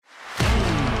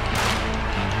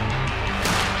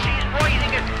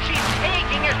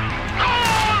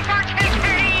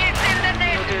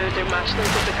much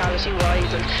no physicality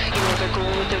wise, and they're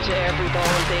going with it to every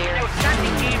ball there.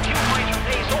 Outstanding game, 2 points from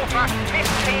play so far.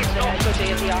 Best play so. A good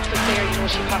day at the office there.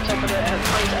 She popped up with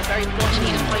a very much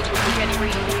needed point with Kenny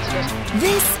really needed it.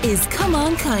 This is Come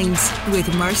On Kind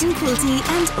with Martin Quilty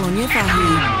and Anya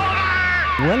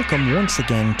Fahy. Welcome once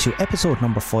again to episode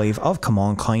number 5 of Come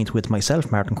On Kind with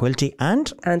myself, Martin Quilty,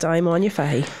 and I'm Anya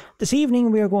Fahy. This evening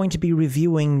we are going to be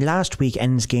reviewing last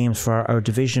weekend's games for our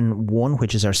Division 1,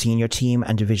 which is our senior team,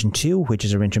 and Division 2, which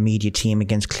is our intermediate team,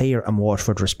 against Clare and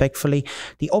Waterford respectively,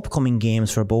 the upcoming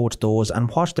games for both those,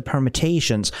 and what the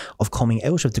permutations of coming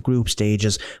out of the group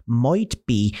stages might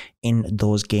be in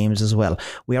those games as well.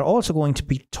 We are also going to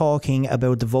be talking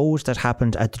about the vote that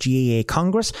happened at the GAA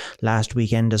Congress last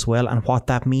weekend as well, and what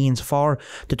that means for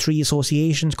the 3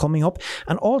 associations coming up.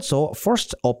 And also,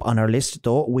 first up on our list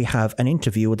though, we have an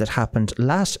interview that happened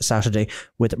last Saturday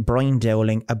with Brian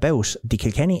Dowling about the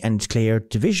Kilkenny and Clare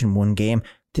Division 1 game.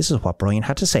 This is what Brian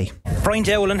had to say. Brian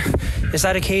Dowling, is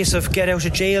that a case of get out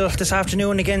of jail this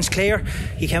afternoon against Clare?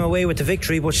 He came away with the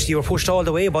victory, but you were pushed all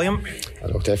the way by him.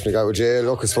 Look, definitely got out of jail.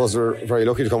 Look, I suppose we're very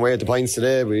lucky to come away with the points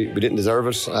today. We didn't deserve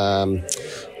it.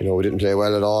 We didn't play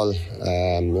well at all.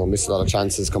 Missed a lot of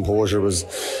chances. Composure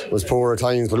was poor at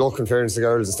times. But look, in fairness to the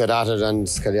girls, they stayed at it, and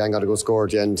Kellyanne got a good score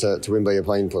at the end to win by a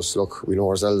point. But look, we know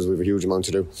ourselves, we have a huge amount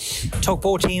to do. Took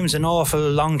both teams an awful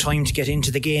long time to get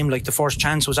into the game. Like, the first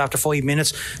chance was after 5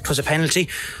 minutes. It was a penalty.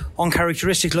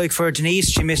 Uncharacteristic like for Denise.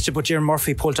 She missed it, but Jaren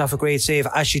Murphy pulled off a great save,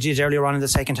 as she did earlier on in the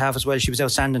second half as well. She was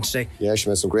outstanding today. Yeah, she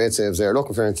made some great saves there. Look,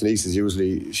 in fairness to Denise,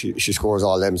 usually she scores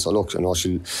all them. So look,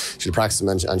 she'll practice them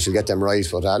and she'll get them right.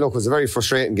 But look, it was a very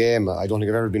frustrating game. I don't think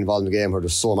I've ever been involved in a game where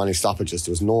there's so many stoppages.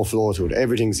 There was no flow to it.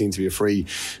 Everything seemed to be a free.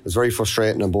 It was very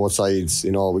frustrating on both sides.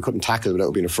 We couldn't tackle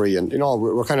without being a free. And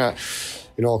we're kind of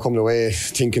coming away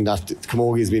thinking that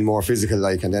Camogie has been more physical,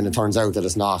 and then it turns out that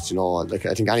it's not.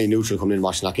 I think any neutral coming in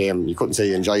watching that game, you couldn't say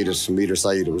you enjoyed it from either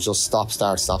side. It was just stop,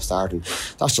 start, and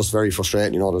that's just very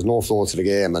frustrating. There's no flow to the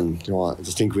game, and I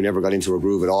just think we never got into a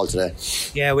groove at all today.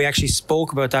 Yeah, we actually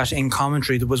spoke about that in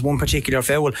commentary. There was one particular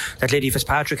foul that Lady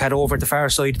Fitzpatrick had over at the far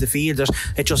side of the field, that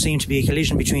it just seemed to be a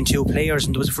collision between 2 players,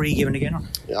 and there was a free given again.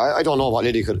 Yeah, I don't know what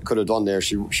Lady could have done there.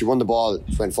 She won the ball,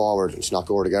 she went forward, and she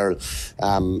knocked over the girl.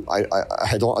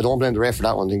 I don't blame the ref for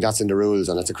that one. I think that's in the rules,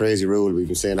 and it's a crazy rule. We've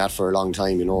been saying that for a long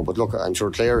time, But look, I'm sure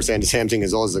Clare are saying the same thing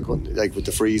as us, like with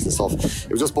the frees and stuff.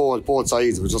 It was just both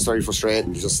sides. It was just very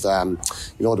frustrating. Just there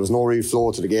was no real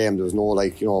flow to the game. There was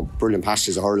no brilliant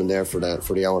passages of hurling there for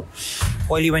the hour.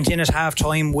 While you went in at half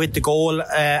time with the goal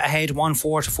ahead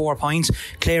 1-4 to 4 points,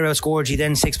 Clare outscored you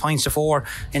then 6 points to 4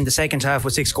 in the second half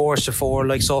with 6 scores to 4.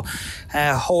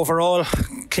 Overall,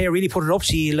 Clare really put it up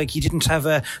to you. You didn't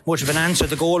have much of an answer.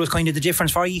 The goal was kind of the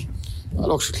difference for you.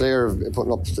 Look, Clare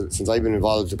putting up since I've been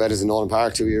involved. The bet is in Nolan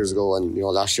Park 2 years ago, and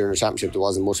last year in the championship there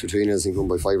wasn't much between us. I think we won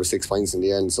by 5 or 6 points in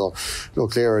the end. So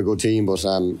look, Clare are a good team, but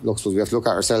suppose we have to look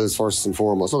at ourselves first and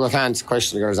foremost. Look, I can't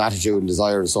question the girls' attitude and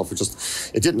desire and stuff.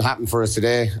 It didn't happen for us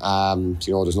today.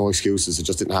 There's no excuses. It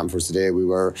just didn't happen for us today. We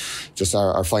were just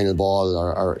our final ball,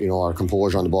 our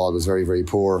composure on the ball was very, very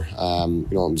poor.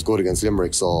 It was good against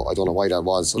Limerick, so I don't know why that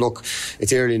was. So look,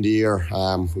 it's early in the year.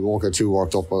 We won't get too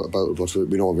worked up about it, but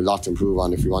we know we've a lot to improve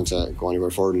on if we want to go anywhere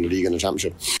further in the league and the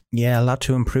championship. Yeah, a lot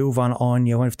to improve on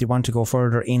if they want to go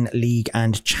further in league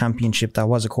and championship. That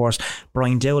was, of course,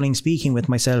 Brian Dowling speaking with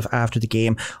myself after the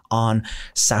game on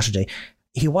Saturday.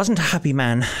 He wasn't a happy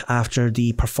man after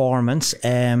the performance.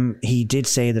 He did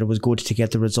say that it was good to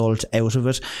get the result out of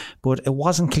it, but it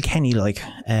wasn't Kilkenny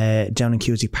down in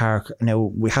Cusack Park. Now,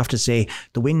 we have to say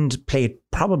the wind played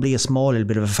probably a small little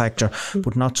bit of a factor,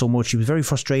 but not so much. He was very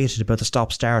frustrated about the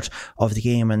stop-start of the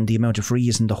game and the amount of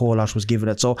frees and the whole lot was given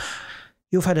it. So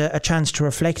you've had a chance to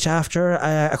reflect after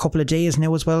a couple of days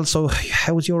now as well. So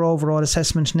how was your overall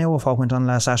assessment now of what went on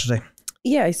last Saturday?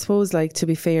 Yeah, I suppose, to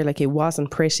be fair, it wasn't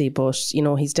pretty, but,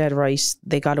 he's dead right.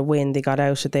 They got a win. They got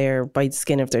out of there by the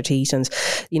skin of their teeth. And,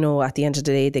 at the end of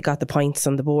the day, they got the points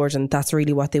on the board, and that's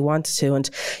really what they wanted to. And,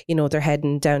 they're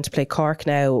heading down to play Cork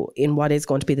now in what is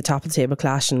going to be the top of the table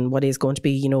clash and what is going to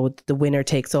be, the winner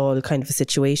takes all kind of a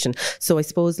situation. So I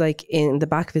suppose, in the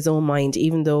back of his own mind,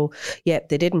 even though, they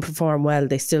didn't perform well,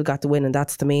 they still got the win, and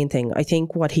that's the main thing. I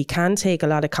think what he can take a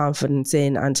lot of confidence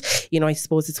in, and, I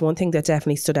suppose it's one thing that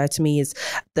definitely stood out to me is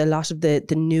a lot of the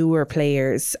newer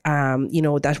players,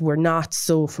 that we're not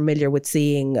so familiar with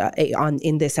seeing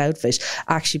in this outfit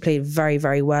actually played very,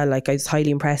 very well. I was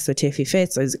highly impressed with Tiffy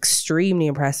Fitz. I was extremely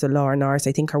impressed with Laura Norris.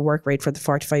 I think her work rate for the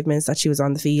 45 minutes that she was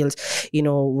on the field,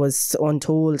 was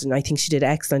untold, and I think she did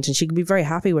excellent, and she could be very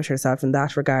happy with herself in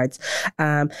that regards.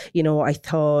 I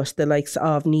thought the likes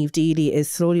of Niamh Deely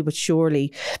is slowly but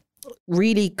surely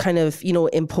really kind of,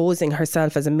 imposing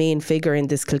herself as a main figure in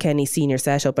this Kilkenny senior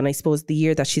setup. And I suppose the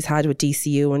year that she's had with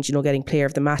DCU and, getting player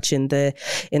of the match in the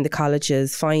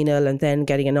colleges final and then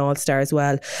getting an all-star as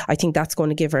well, I think that's going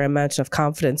to give her a mountain of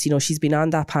confidence. She's been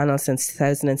on that panel since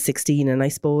 2016, and I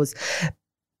suppose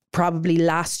probably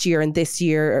last year and this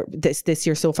year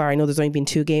so far, I know there's only been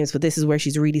 2 games, but this is where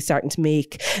she's really starting to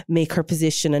make her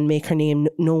position and make her name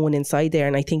known inside there.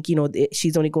 And I think,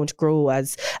 she's only going to grow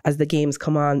as the games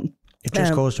come on. It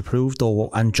just goes to prove, though,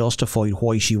 and justify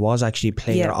why she was actually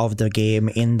player of the game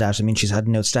in that. I mean, she's had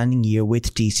an outstanding year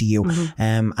with DCU.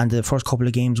 And the first couple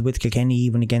of games with Kilkenny,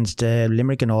 even against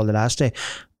Limerick and all the last day,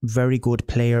 very good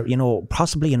player,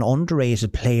 possibly an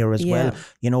underrated player as well.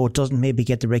 It doesn't maybe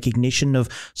get the recognition of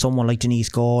someone like Denise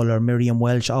Gall or Miriam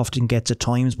Welch often gets at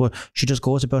times, but she just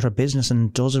goes about her business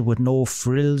and does it with no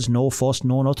frills, no fuss,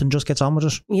 no nothing, just gets on with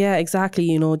it. Yeah,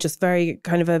 exactly. Just very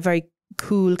kind of a very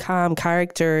cool, calm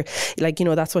character.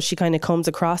 That's what she kind of comes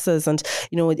across as, and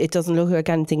it doesn't look like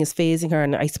anything is phasing her.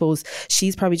 And I suppose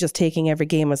she's probably just taking every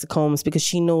game as it comes, because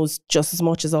she knows just as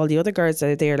much as all the other girls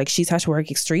out there. She's had to work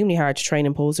extremely hard to try and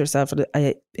impose herself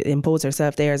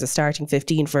there as a starting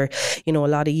 15 for a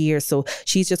lot of years. So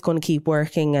she's just going to keep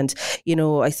working. And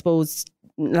I suppose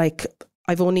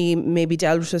I've only maybe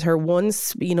dealt with her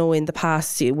once, in the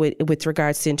past with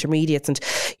regards to intermediates. And,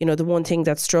 the one thing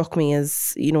that struck me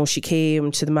is, she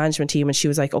came to the management team and she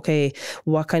was like, okay,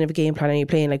 what kind of a game plan are you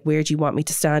playing? Where do you want me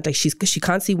to stand? She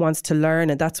constantly wants to learn.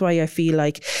 And that's why I feel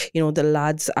like, the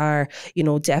lads are,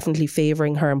 definitely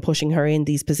favouring her and pushing her in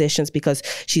these positions, because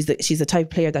she's the type of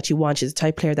player that you want. She's the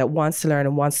type of player that wants to learn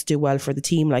and wants to do well for the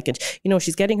team. And,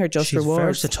 she's getting her just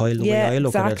rewards. She's versatile the way I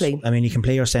look at it. I mean, you can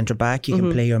play her centre back, you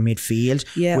can play her midfield.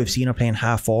 Yeah. We've seen her playing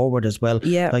half forward as well.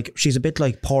 Yeah. She's a bit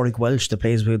like Pádraig Welch that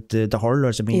plays with the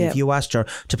hurlers. I mean, if you asked her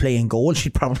to play in goal,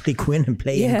 she'd probably go in and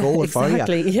play in goal for you.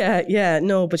 Yeah.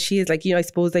 No, but she is I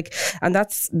suppose and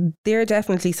they're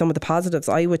definitely some of the positives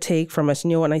I would take from it.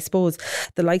 And I suppose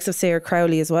the likes of Sarah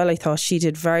Crowley as well, I thought she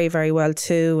did very, very well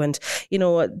too. And,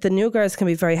 the new girls can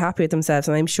be very happy with themselves.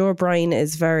 And I'm sure Brian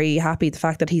is very happy the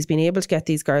fact that he's been able to get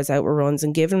these girls out with runs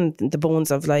and give them the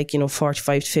bones of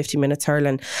 45 to 50 minutes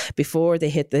hurling before they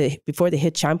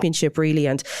hit championship, really.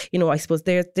 And I suppose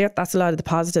that's a lot of the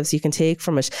positives you can take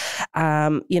from it.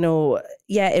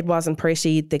 It wasn't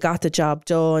pretty. They got the job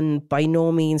done. By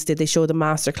no means did they show the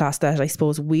masterclass that I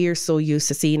suppose we're so used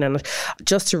to seeing. And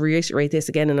just to reiterate this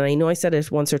again, and I know I said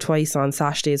it once or twice on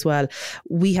Saturday as well,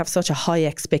 we have such a high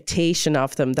expectation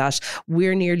of them that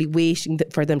we're nearly waiting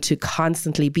for them to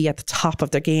constantly be at the top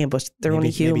of their game, but they're only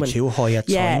human. Maybe too high at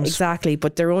times. Yeah, exactly.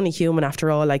 But they're only human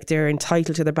after all. They're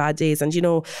entitled to their bad days. And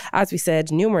as we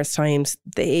said numerous times,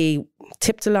 they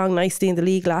tipped along nicely in the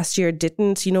league last year,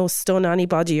 didn't stun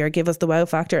anybody or give us the wow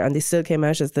factor, and they still came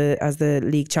out as the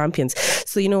league champions.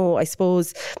 So I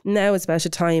suppose now is about a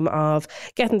time of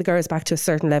getting the girls back to a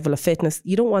certain level of fitness.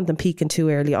 You don't want them peaking too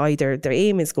early either. Their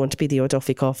aim is going to be the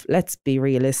O'Duffy Cup. Let's be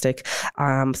realistic.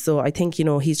 So I think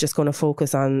he's just going to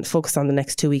focus on the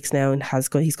next 2 weeks now, and he's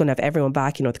going to have everyone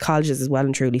back. The colleges is well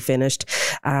and truly finished,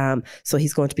 so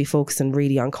he's going to be focusing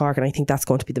really on Cork, and I think that's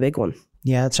going to be the big one.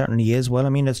 Yeah, it certainly is. Well, I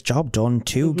mean, it's job done.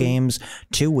 2 games,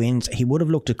 2 wins. He would have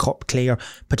looked at Clare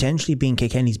potentially being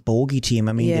Kilkenny's bogey team.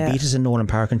 I mean, they beat us in Nolan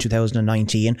Park in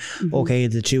 2019. Okay,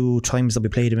 the 2 times that we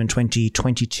played him in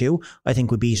 2022, I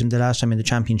think we beat him the last time in the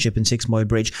championship in 6 Mile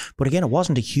Bridge. But again, it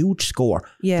wasn't a huge score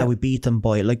that we beat them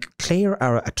by. Clare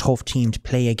are a tough team to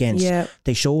play against. Yeah.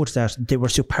 They showed that they were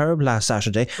superb last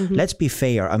Saturday. Let's be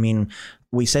fair. I mean,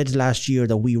 we said last year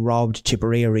that we robbed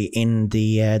Tipperary in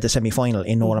the semi-final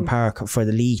in Nolan Park for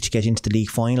the league to get into the league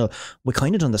final. We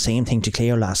kind of done the same thing to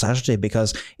Clare last Saturday,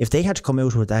 because if they had to come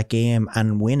out with that game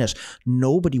and win it,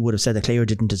 nobody would have said that Clare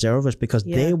didn't deserve it, because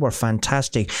they were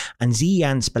fantastic. And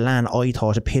Zian Spillane, I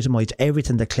thought, epitomised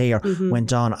everything that Clare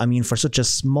went on. I mean, for such a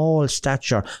small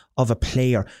stature of a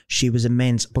player, she was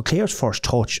immense. But Clare's first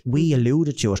touch, we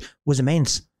alluded to it, was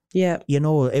immense. Yeah.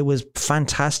 It was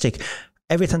fantastic.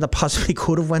 Everything that possibly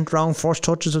could have went wrong, first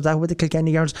touches of that with the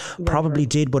Kilkenny girls probably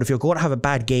did. But if you're going to have a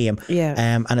bad game,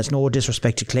 and it's no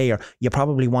disrespect to Clare, you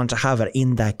probably want to have it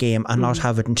in that game and not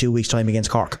have it in 2 weeks' time against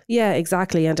Cork. Yeah,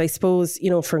 exactly. And I suppose,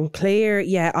 from Clare,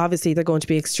 obviously they're going to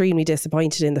be extremely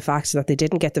disappointed in the fact that they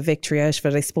didn't get the victory out of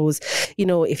it. I suppose,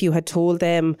 if you had told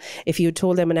them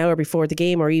an hour before the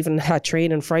game, or even had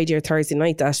training Friday or Thursday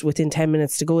night, that within 10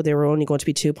 minutes to go they were only going to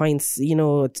be 2 points,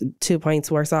 2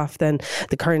 points worse off than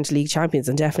the current league champions, champions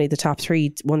and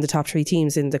definitely one of the top three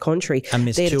teams in the country. And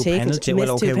missed two penalties.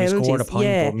 Well, okay, we scored a point,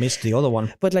 but missed the other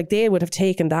one. But like they would have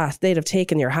taken that. They'd have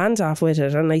taken your hand off with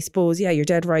it. And I suppose, yeah, you're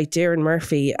dead right. Darren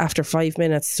Murphy, after 5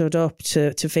 minutes, stood up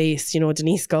to face,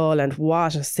 Denise Gall, and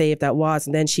what a save that was.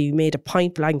 And then she made a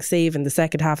point blank save in the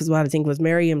second half as well. I think it was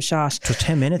Miriam's shot. For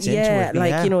 10 minutes into it.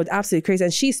 Yeah, absolutely crazy.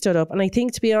 And she stood up. And I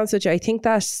think, to be honest with you, I think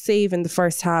that save in the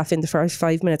first half, in the first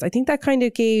 5 minutes, I think that kind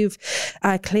of gave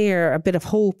Clare a bit of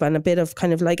hope and a bit of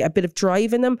kind of like a bit of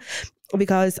drive in them,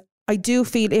 because I do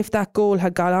feel if that goal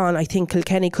had got on, I think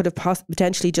Kilkenny could have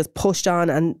potentially just pushed on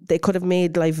and they could have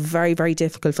made life very, very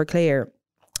difficult for Clare.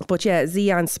 But yeah,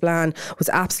 Zian Spillane was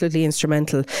absolutely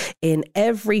instrumental in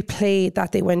every play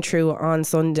that they went through on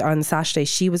Saturday.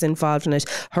 She was involved in it.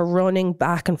 Her running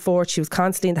back and forth, she was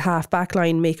constantly in the half back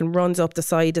line, making runs up the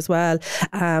side as well.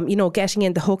 Getting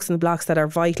in the hooks and the blocks that are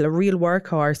vital. A real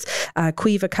workhorse.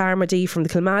 Caoimhe Carmody from the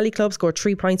Kilmally club scored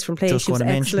 3 points from play. She was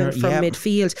excellent from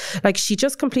midfield. Like, she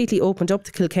just completely opened up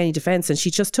the Kilkenny defence, and she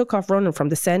just took off running from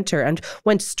the centre and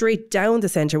went straight down the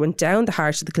centre, went down the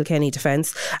heart of the Kilkenny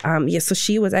defence. So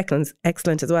she was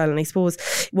excellent as well. And I suppose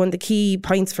one of the key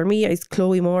points for me is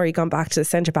Chloe Morey gone back to the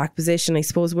centre back position. I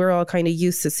suppose we're all kind of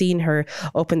used to seeing her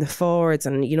up in the forwards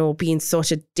and being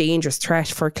such a dangerous threat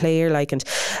for Clare, and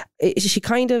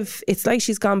it's like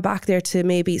she's gone back there to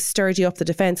maybe sturdy up the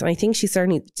defence, and I think she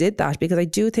certainly did that, because I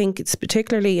do think it's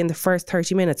particularly in the first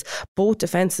 30 minutes both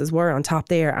defences were on top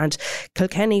there, and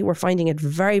Kilkenny were finding it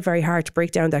very, very hard to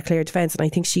break down that Clare defence, and I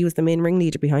think she was the main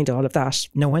ringleader behind all of that.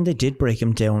 Now, when they did break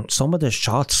him down, some of the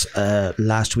shots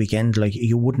last weekend, like,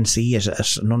 you wouldn't see it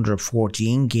as an under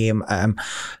 14 game, and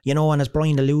as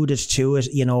Brian alluded to it,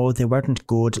 they weren't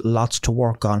good, lots to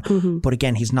work on, but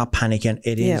again, he's not panicking.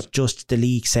 It is just the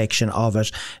league section of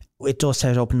it. It does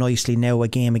set up nicely now a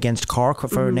game against Cork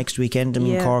for next weekend. I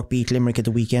mean, Cork beat Limerick at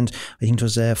the weekend. I think it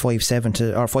was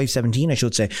 5-17, I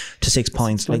should say, to 6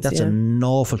 points. Like, that's an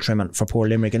awful trimming for poor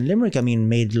Limerick. And Limerick, I mean,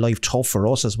 made life tough for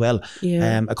us as well.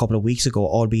 A couple of weeks ago,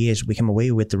 albeit we came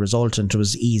away with the result and it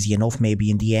was easy enough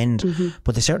maybe in the end.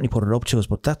 But they certainly put it up to us.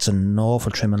 But that's an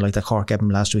awful trimming, like the Cork gave them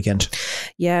last weekend.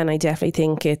 Yeah, and I definitely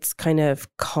think it's kind of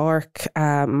Cork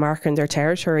marking their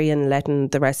territory and letting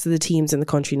the rest of the teams in the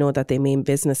country know that they mean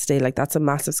business. Like, that's a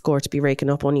massive score to be raking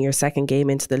up only your second game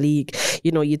into the league.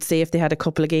 You'd say if they had a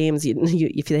couple of games,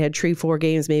 if they had 3-4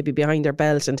 games maybe behind their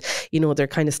belt, and they're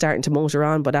kind of starting to motor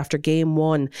on, but after game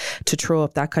one to throw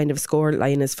up that kind of score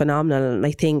line is phenomenal. And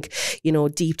I think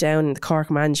deep down in the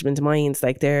Cork management minds,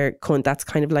 like, that's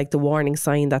kind of like the warning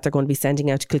sign that they're going to be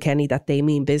sending out to Kilkenny that they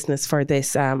mean business for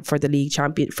this for the league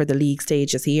for the league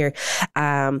stages here.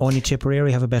 Only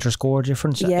Tipperary have a better score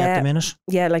difference at the minute.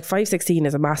 Yeah, like 5-16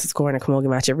 is a massive score in a camogie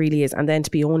match. It really is. And then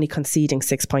to be only conceding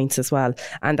 6 points as well.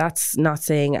 And that's not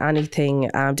saying anything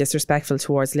disrespectful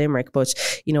towards Limerick, but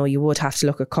you would have to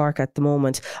look at Cork at the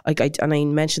moment. And I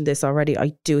mentioned this already,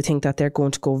 I do think that they're going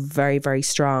to go very, very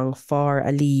strong for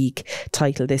a league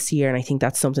title this year. And I think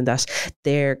that's something that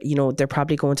they're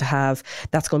probably going to have,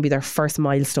 that's going to be their first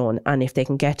milestone. And if they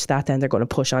can get to that, then they're going to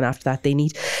push on after that. They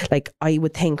need, I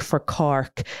would think for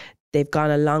Cork, they've gone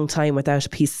a long time without a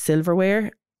piece of silverware.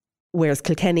 Whereas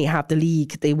Kilkenny have the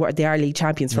league, they are league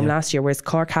champions from last year, whereas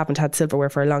Cork haven't had silverware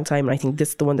for a long time, and I think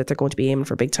this is the one that they're going to be aiming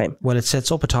for big time. Well, it sets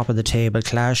up a top of the table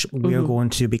clash. We're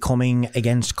going to be coming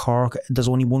against Cork. There's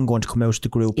only one going to come out of the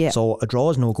group, so a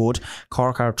draw is no good.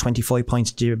 Cork are 25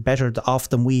 points better off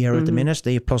than we are at the minute.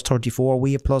 They have plus 34,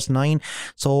 we have plus 9.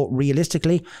 So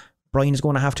realistically, Brian is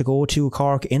going to have to go to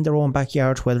Cork in their own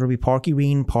backyard, whether it be Páirc Uí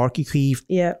Rinn, Páirc Uí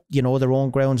Chaoimh, their own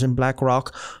grounds in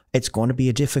Blackrock. It's going to be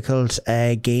a difficult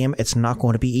game. It's not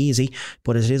going to be easy,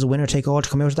 but it is a winner take all to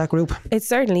come out of that group. It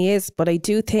certainly is, but I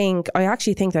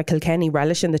actually think that Kilkenny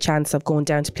relish in the chance of going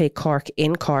down to play Cork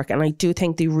in Cork, and I do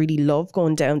think they really love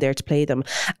going down there to play them.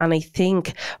 And I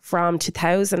think from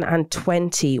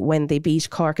 2020, when they beat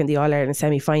Cork in the All-Ireland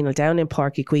semi-final down in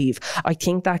Páirc Uí Chaoimh, I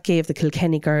think that gave the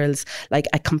Kilkenny girls like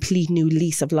a complete new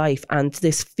lease of life, and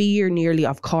this fear nearly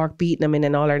of Cork beating them in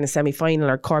an All-Ireland semi-final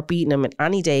or Cork beating them in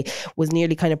any day was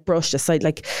nearly kind of brushed aside.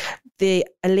 Like, the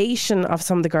elation of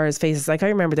some of the girls' faces, like, I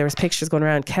remember there was pictures going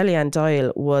around. Kellyanne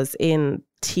Doyle was in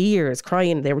tears,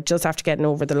 crying. They were just after getting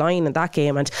over the line in that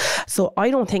game. And so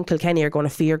I don't think Kilkenny are going to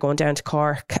fear going down to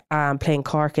Cork, playing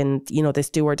Cork in this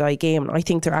do or die game. I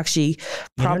think they're actually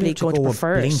probably going to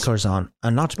prefer it. Blinkers on,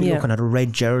 and not to be looking at a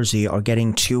red jersey or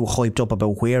getting too hyped up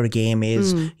about where a game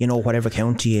is, whatever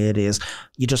county it is.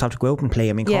 You just have to go out and play.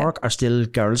 I mean, Cork are still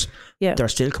girls. They're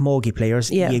still camogie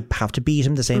players. You have to beat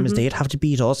them the same as they'd have to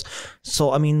beat us.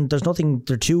 So, I mean, there's nothing,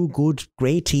 they're two good,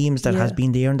 great teams that has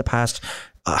been there in the past.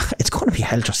 It's going to be a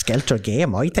helter-skelter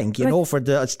game, I think, for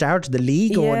the start of the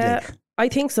league only. I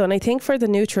think so, and I think for the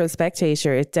neutral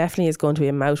spectator it definitely is going to be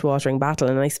a mouth-watering battle,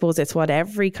 and I suppose it's what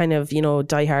every kind of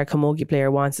diehard camogie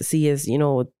player wants to see is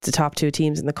the top two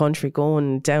teams in the country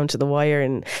going down to the wire,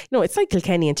 and it's like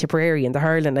Kilkenny and Tipperary in the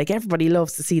hurling, like everybody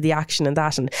loves to see the action in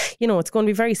that, and it's going to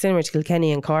be very similar to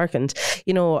Kilkenny and Cork, and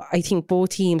I think both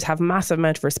teams have massive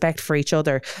amount of respect for each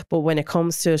other, but when it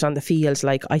comes to it on the field,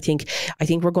 like I think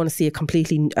we're going to see a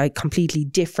completely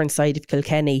different side of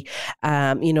Kilkenny.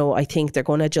 I think they're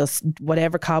going to just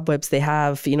whatever cobwebs they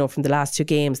have, from the last two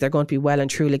games, they're going to be well and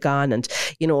truly gone, and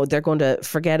they're going to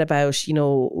forget about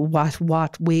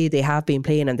what way they have been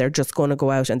playing, and they're just going to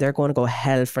go out and they're going to go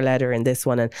hell for leather in this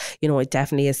one, and it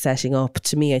definitely is setting up,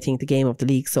 to me, I think, the game of the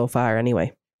league so far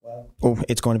anyway.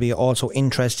 It's going to be also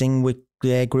interesting with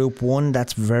Group 1.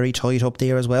 That's very tight up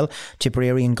there as well.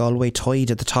 Tipperary and Galway tied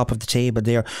at the top of the table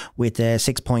there with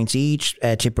 6 points each.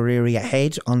 Tipperary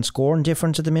ahead on scoring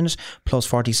difference at the minute, plus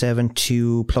 47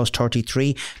 to plus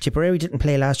 33. Tipperary didn't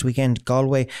play last weekend.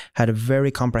 Galway had a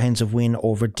very comprehensive win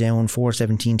over Down,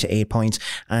 4-17 to 8 points,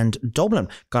 and Dublin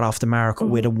got off the mark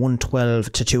with a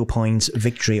 112 to 2 points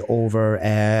victory over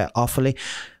Offaly.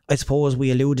 I suppose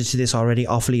we alluded to this already.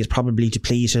 Offaly is probably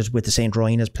depleted with the St.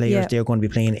 Rynagh's players. Yeah. They're going to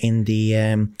be playing in the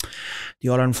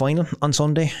All-Ireland final on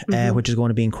Sunday, which is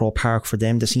going to be in Croke Park for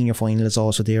them. The senior final is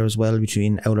also there as well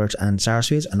between Oulart and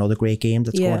Sarsfields. Another great game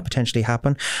that's going to potentially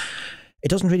happen. It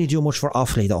doesn't really do much for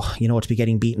Offaly though, to be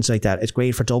getting beaten like that. It's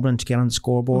great for Dublin to get on the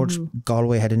scoreboard.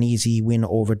 Galway had an easy win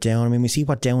over Down. I mean, we see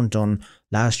what Down done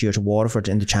last year to Waterford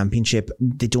in the championship.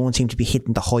 They don't seem to be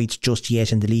hitting the heights just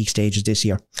yet in the league stages this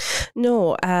year.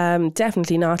 No,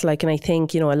 definitely not. And I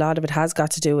think, a lot of it has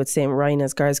got to do with St.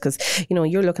 Rynagh's girls, because,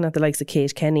 you're looking at the likes of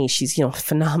Kate Kenny. She's, a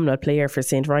phenomenal player for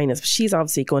St. Rynagh's, but she's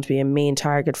obviously going to be a main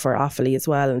target for Offaly as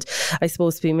well. And I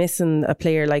suppose to be missing a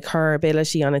player like her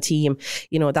ability on a team,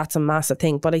 that's a massive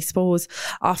thing. But I suppose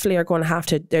Offaly are going to have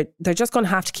to, they're just going to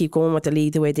have to keep going with the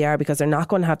league the way they are, because they're not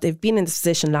going to have, they've been in this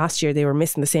position last year. They were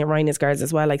missing the St. Rynagh's girls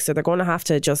as well. So they're going to have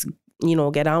to just,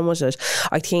 get on with it.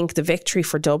 I think the victory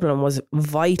for Dublin was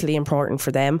vitally important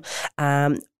for them.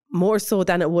 More so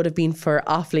than it would have been for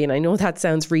Offaly. And I know that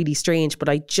sounds really strange, but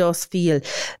I just feel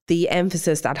the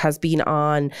emphasis that has been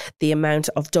on the amount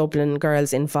of Dublin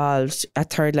girls involved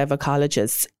at third level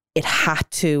colleges, it had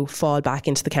to fall back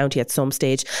into the county at some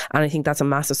stage, and I think that's a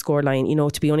massive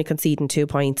scoreline. To be only conceding 2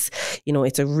 points,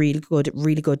 it's a really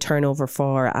good turnover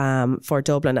for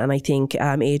Dublin, and I think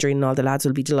Adrian and all the lads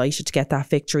will be delighted to get that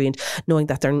victory, and knowing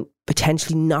that they're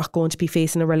potentially not going to be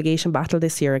facing a relegation battle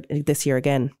this year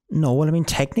again. No, well, I mean,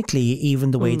 technically,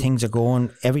 even the way things are going,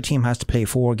 every team has to play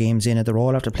 4 games in it. They're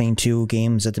all after playing 2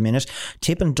 games at the minute.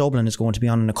 Tip and Dublin is going to be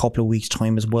on in a couple of weeks'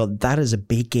 time as well. That is a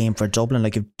big game for Dublin.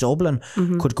 Like, if Dublin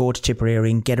could go to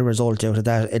Tipperary and get a result out of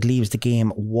that, it leaves the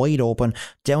game wide open.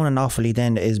 Down and Offaly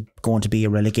then is going to be a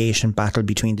relegation battle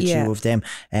between the two of them,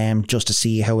 just to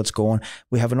see how it's going.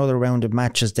 We have another round of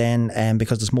matches then,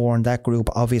 because there's more in that group.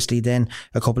 Obviously, then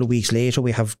a couple of weeks later,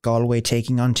 we have Galway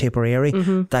taking on Tipperary.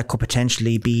 That could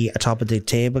potentially be a top of the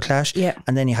table clash.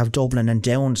 And then you have Dublin and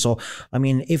Down. So, I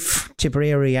mean, if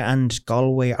Tipperary and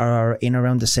Galway are in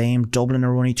around the same, Dublin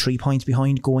are only 3 points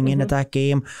behind going in at that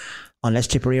game. Unless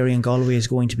Tipperary and Galway is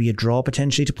going to be a draw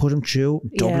potentially to put them through,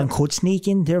 Dublin could sneak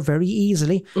in there very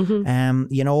easily.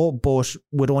 But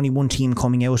with only one team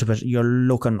coming out of it, you're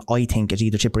looking, I think, at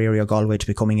either Tipperary or Galway to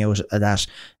be coming out of that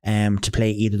to play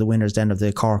either the winners then of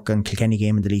the Cork and Kilkenny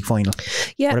game in the league final.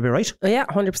 Would I be right? Yeah,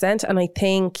 100%. And I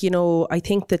think,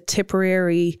 the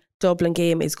Tipperary Dublin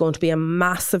game is going to be a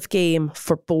massive game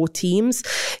for both teams.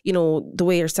 The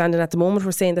way you're standing at the moment,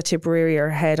 we're saying that Tipperary are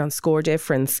ahead on score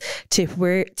difference.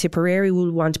 Tipperary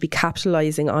will want to be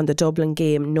capitalising on the Dublin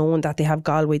game, knowing that they have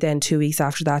Galway then 2 weeks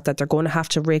after that they're going to have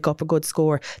to rake up a good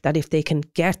score, that if they can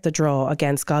get the draw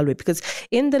against Galway, because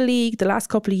in the league the last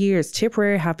couple of years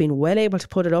Tipperary have been well able to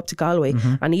put it up to Galway,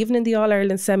 and even in the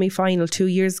All-Ireland semi-final 2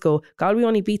 years ago, Galway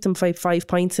only beat them 5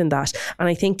 points in that, and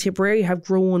I think Tipperary have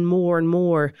grown more and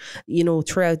more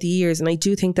throughout the years, and I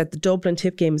do think that the Dublin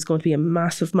Tip game is going to be a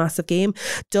massive game.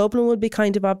 Dublin will be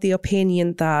kind of the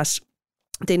opinion that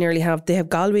they have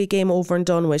Galway game over and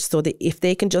done with, so that if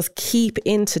they can just keep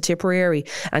into Tipperary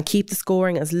and keep the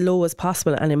scoring as low as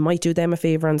possible, and it might do them a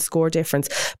favour on score difference,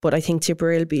 but I think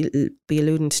Tipperary will be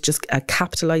alluding to just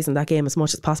capitalising that game as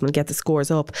much as possible and get the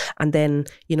scores up, and then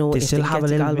they still have a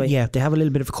little bit, they have a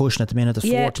little bit of a cushion at the minute.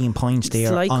 There's 14 points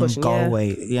there on cushion,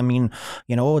 Galway. I mean,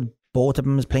 both of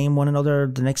them is playing one another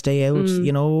the next day out,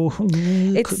 you know,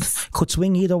 could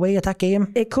swing either way at that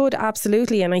game. It could,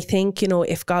 absolutely. And I think, you know,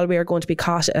 if Galway are going to be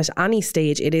caught at any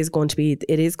stage, it is going to be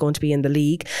in the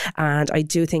league. And I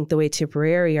do think the way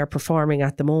Tipperary are performing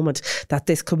at the moment, that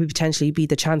this could potentially be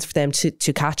the chance for them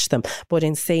to catch them. But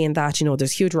in saying that, you know,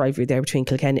 there's huge rivalry there between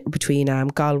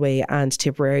Galway and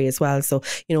Tipperary as well. So,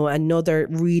 you know, another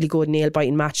really good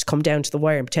nail-biting match come down to the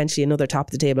wire, and potentially another top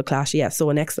of the table clash. Yeah, so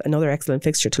another excellent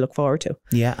fixture to look forward to.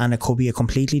 Yeah, and it could be a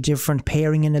completely different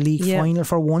pairing in the league final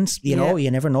for once. You know, you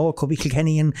never know. It could be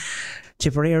Kilkenny and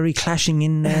Tipperary clashing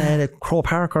in Croke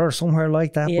Park or somewhere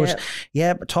like that.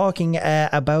 But talking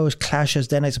about clashes,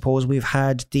 then I suppose we've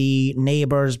had the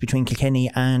neighbours between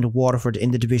Kilkenny and Waterford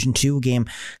in the Division 2 game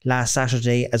last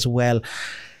Saturday as well.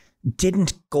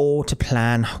 Didn't go to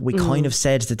plan. We kind of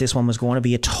said that this one was going to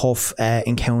be a tough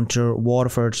encounter.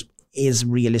 Waterford is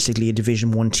realistically a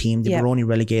Division 1 team. They were only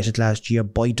relegated last year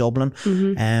by Dublin.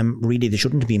 Really, they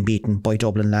shouldn't have been beaten by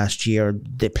Dublin last year.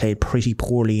 They played pretty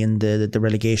poorly in the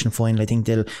relegation final. I think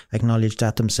they'll acknowledge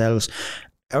that themselves.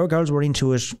 Our girls were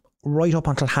into it right up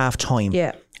until half time.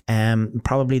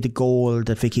 Probably the goal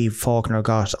that Vicky Faulkner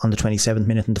got on the 27th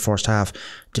minute in the first half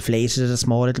deflated it a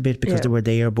small little bit because they were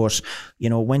there, but you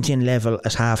know, went in level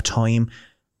at half time.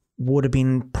 Would have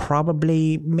been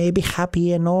probably maybe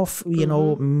happy enough, you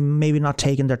know, maybe not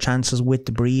taking their chances with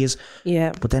the breeze.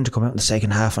 But then to come out in the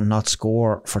second half and not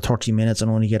score for 30 minutes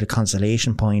and only get a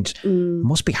consolation point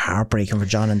must be heartbreaking for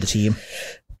John and the team.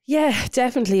 Yeah,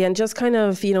 definitely. And just kind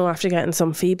of, you know, after getting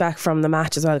some feedback from the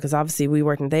match as well, because obviously we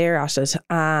weren't there at it,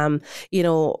 you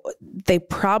know, they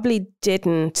probably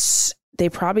didn't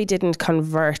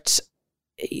convert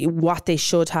what they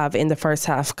should have in the first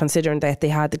half, considering that they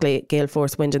had the gale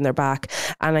force wind in their back.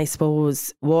 And I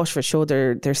suppose Waterford showed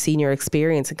their senior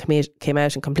experience and came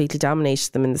out and completely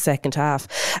dominated them in the second half.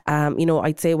 You know,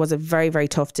 I'd say it was a very, very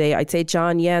tough day. I'd say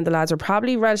John, and the lads were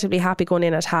probably relatively happy going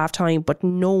in at half time, but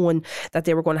knowing that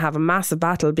they were going to have a massive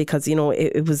battle, because, you know,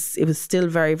 it was still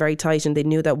very, very tight, and they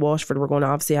knew that Waterford were going to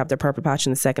obviously have their purple patch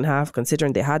in the second half,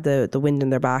 considering they had the wind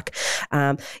in their back.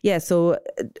 So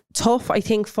tough, I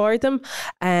think, for them.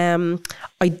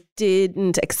 I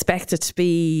didn't expect it to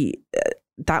be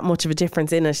that much of a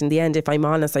difference in it in the end. If I'm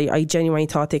honest, I genuinely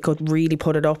thought they could really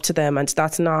put it up to them, and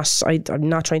that's not, I'm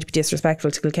not trying to be disrespectful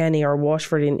to Kilkenny or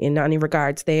Waterford in any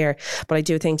regards there, but I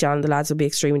do think John and the lads will be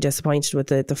extremely disappointed with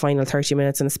the final 30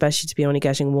 minutes, and especially to be only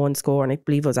getting one score, and I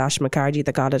believe it was Ash McCarty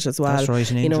that got it as well. That's right,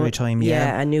 in injury time.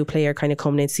 A new player kind of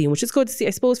coming in scene, which is good to see,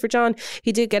 I suppose, for John.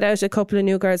 He did get out a couple of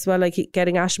new girls as well, like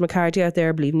getting Ash McCarty out there.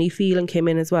 I believe Niamh Phelan came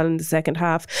in as well in the second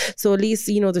half, so at least,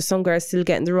 you know, there's some girls still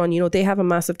getting the run. You know, they have a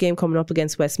massive game coming up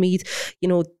against Westmeath. You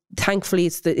know, thankfully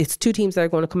it's two teams that are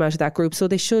going to come out of that group, so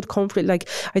they should comfortably, like,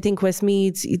 I think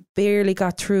Westmeath barely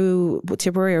got through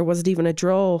Tipperary, or was it even a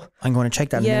draw? I'm going to check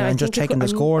that and just checking the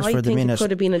scores for the minute. It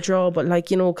could have been a draw, but,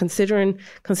 like, you know, considering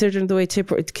the way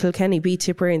Kilkenny beat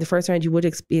Tipperary in the first round, you would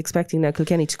be expecting now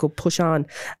Kilkenny to go push on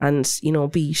and, you know,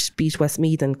 beat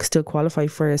Westmeath and still qualify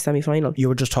for a semi-final. You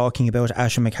were just talking about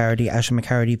Asha McCarty. Asha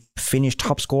McCarty finished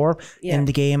top scorer in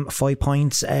the game, 5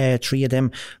 points, 3 of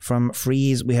them from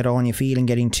frees. We had Anya Phelan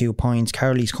getting 2 points,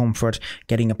 Carly's Comfort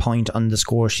getting a point on the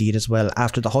score sheet as well,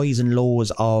 after the highs and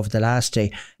lows of the last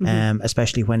day,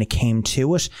 especially when it came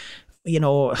to it. You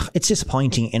know, it's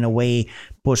disappointing in a way,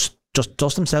 but just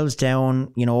dust themselves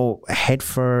down, you know, head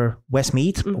for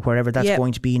Westmeath, wherever that's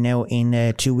going to be now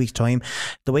in 2 weeks' time.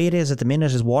 The way it is at the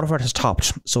minute is Waterford has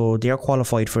topped, so they're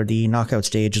qualified for the knockout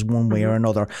stages one way or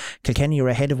another. Kilkenny are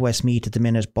ahead of Westmeath at the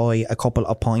minute by a couple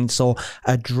of points, so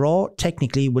a draw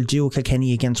technically will do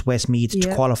Kilkenny against Westmeath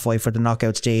to qualify for the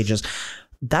knockout stages.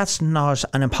 That's not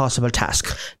an impossible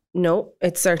task. No,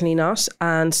 it's certainly not.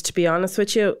 And to be honest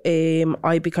with you,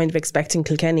 I'd be kind of expecting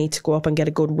Kilkenny to go up and get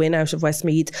a good win out of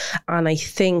Westmeath. And I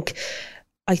think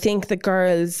the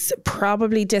girls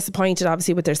probably disappointed,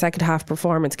 obviously, with their second half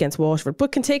performance against Waterford,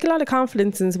 but can take a lot of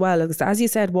confidence as well, because, as you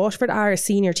said, Waterford are a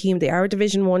senior team. They are a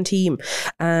Division 1 team.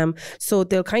 So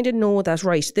they'll kind of know that,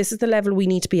 right, this is the level we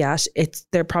need to be at.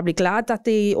 They're probably glad that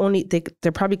they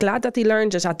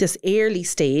learned it at this early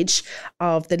stage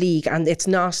of the league, and it's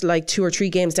not like 2 or 3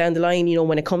 games down the line, you know,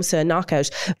 when it comes to a knockout.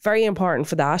 Very important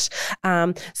for that.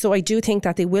 So I do think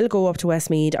that they will go up to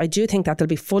Westmeath. I do think that they'll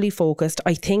be fully focused.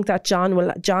 I think that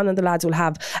John and the lads will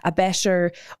have a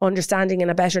better understanding and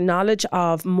a better knowledge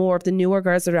of more of the newer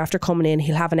girls that are after coming in.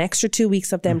 He'll have an extra 2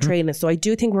 weeks of them training. So I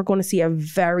do think we're going to see a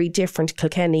very different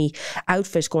Kilkenny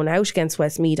outfit going out against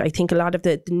Westmeath. I think a lot of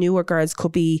the newer girls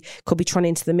could be thrown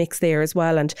into the mix there as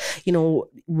well. And, you know,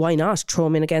 why not throw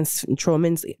them in against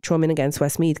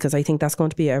Westmeath, because I think that's going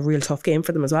to be a real tough game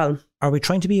for them as well. Are we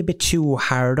trying to be a bit too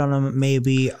hard on them?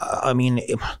 Maybe, I mean,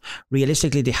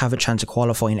 realistically, they have a chance of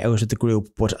qualifying out of the group.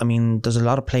 But I mean, there's a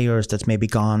lot of players that's maybe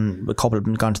gone. A couple of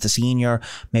them gone to the senior.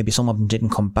 Maybe some of them didn't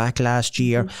come back last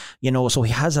year. You know, so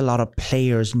he has a lot of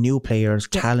players, new players,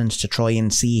 talents to try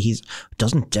and see. He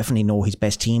doesn't definitely know his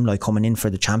best team like coming in for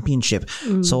the championship.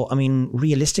 So I mean,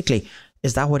 realistically,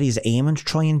 is that what he's aiming to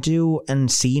try and do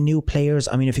and see new players?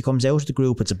 I mean, if he comes out of the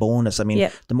group, it's a bonus. I mean,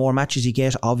 the more matches you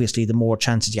get, obviously, the more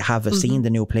chances you have of seeing the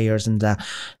new players and that.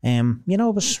 You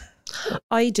know, but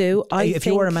I do. If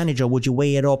you were a manager, would you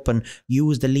weigh it up and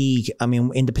use the league, I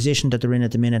mean, in the position that they're in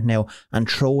at the minute now, and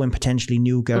throw in potentially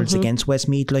new girls against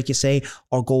Westmeath, like you say,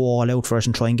 or go all out for it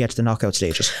and try and get to the knockout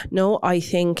stages? No, I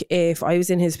think if I was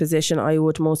in his position, I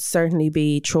would most certainly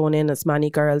be throwing in as many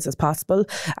girls as possible.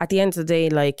 At the end of the day,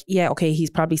 like, yeah, okay, he's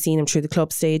probably seen him through the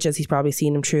club stages, he's probably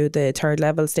seen him through the third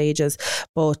level stages,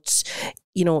 but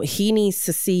you know, he needs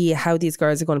to see how these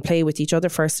girls are going to play with each other,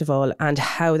 first of all, and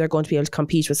how they're going to be able to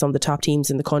compete with some of the top teams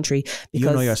in the country. You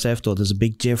know yourself, though, there's a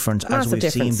big difference, as we've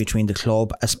seen, between the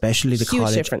club, especially the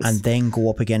college, and then go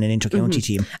up again an inter-county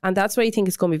team. And that's why I think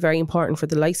it's going to be very important for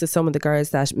the likes of some of the girls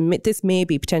that this may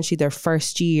be potentially their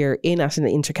first year in at an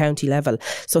inter-county level.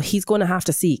 So he's going to have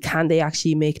to see, can they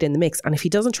actually make it in the mix? And if he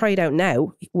doesn't try it out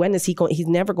now, when is he going? He's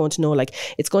never going to know. Like,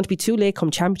 it's going to be too late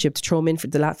come championship to throw him in for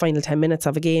the final 10 minutes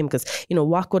of a game, because, you know,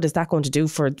 what good is that going to do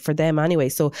for them anyway?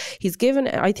 So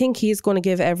I think he's going to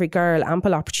give every girl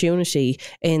ample opportunity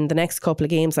in the next couple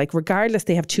of games. Like, regardless,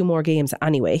 they have 2 more games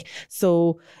anyway.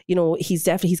 So, you know, he's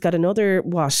got another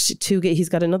 2 games. He's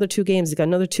got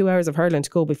another 2 hours of hurling to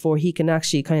go before he can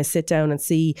actually kind of sit down and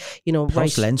see, you know,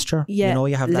 plus Leinster. Yeah, you know,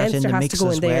 you have Leinster that in the mix to go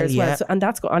as in there well. as well. So, and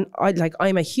that's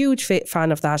I'm a huge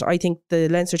fan of that. I think the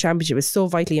Leinster Championship is so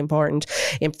vitally important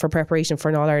for preparation for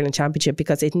an All-Ireland Championship,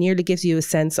 because it nearly gives you a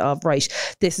sense of, right,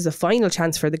 this is a final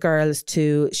chance for the girls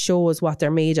to show us what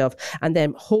they're made of, and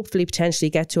then hopefully potentially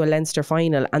get to a Leinster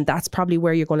final, and that's probably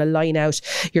where you're going to line out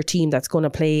your team that's going to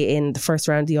play in the first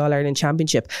round of the All-Ireland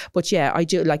Championship. But yeah, I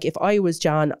do, like, if I was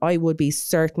John, I would be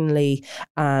certainly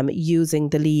using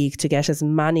the league to get as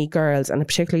many girls, and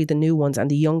particularly the new ones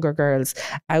and the younger girls,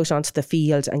 out onto the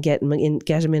field and get them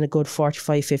in a good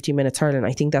 45-50 minutes hurling.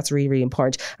 I think that's really, really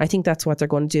important. I think that's what they're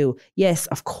going to do. Yes,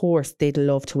 of course they'd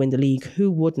love to win the league.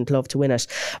 Who wouldn't love to win it?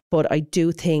 But I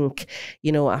do think,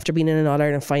 you know, after being in an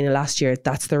All-Ireland final last year,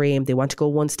 that's their aim. They want to go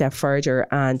one step further,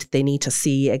 and they need to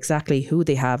see exactly who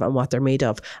they have and what they're made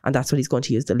of, and that's what he's going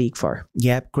to use the league for.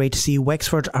 Yeah, great to see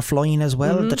Wexford are flying as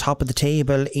well, the top of the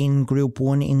table in Group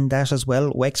 1 in that as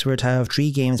well. Wexford have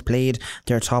 3 games played,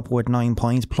 they're top with 9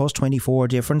 points, plus 24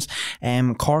 difference.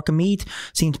 Cork and Meath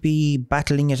seem to be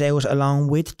battling it out along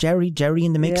with Derry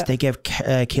in the mix. They gave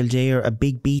Kildare a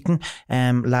big beating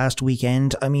last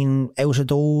weekend. I mean, out of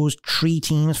those 3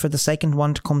 teams, for the second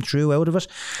one to come through out of it,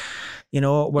 you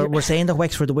know, we're saying that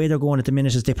Wexford, the way they're going at the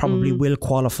minute, is they probably will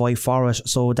qualify for it.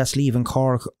 So that's leaving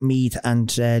Cork, Meath and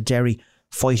Derry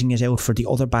fighting it out for the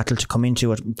other battle to come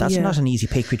into it. That's not an easy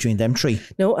pick between them 3.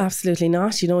 No, absolutely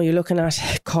not. You know, you're looking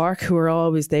at Cork, who are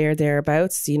always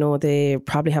thereabouts. You know, they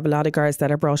probably have a lot of girls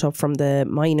that are brought up from the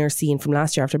minor scene from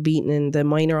last year after beating in the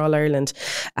minor All-Ireland,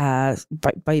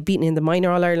 by beating in the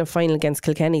minor All-Ireland final against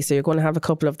Kilkenny. So you're going to have a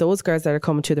couple of those girls that are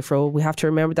coming to the fro. We have to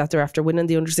remember that they're after winning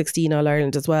the under-16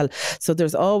 All-Ireland as well. So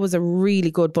there's always a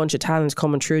really good bunch of talent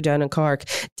coming through down in Cork.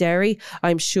 Derry,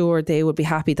 I'm sure they would be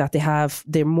happy that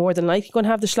they're more than likely going to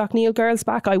have the Schlockneal girls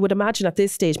back, I would imagine, at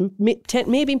this stage.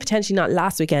 Maybe potentially not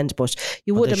last weekend, but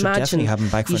you would imagine definitely have them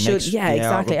back for next. Yeah,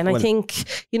 exactly. And I think,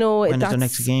 you know, when is the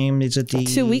next game? Is it the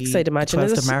 2 weeks, I'd imagine,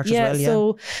 12th of March as well? Yeah.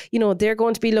 So, you know, they're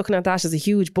going to be looking at that as a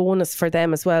huge bonus for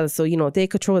them as well. So, you know, they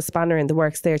could throw a spanner in the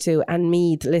works there too. And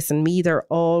Meath are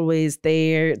always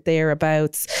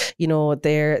thereabouts. You know,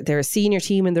 they're a senior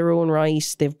team in their own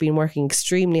right. They've been working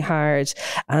extremely hard.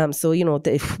 So, you know,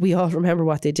 we all remember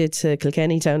what they did to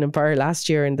Kilkenny down in Birr last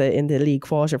year in the league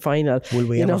quarter final. Will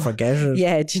we ever forget it?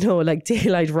 Yeah, do you know, like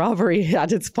daylight robbery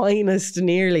at its finest,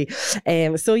 nearly.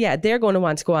 So yeah, they're going to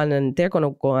want to go on, and they're going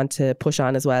to go on to push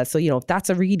on as well. So, you know, that's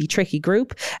a really tricky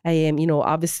group. You know,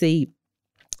 obviously,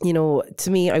 you know,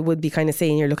 to me, I would be kind of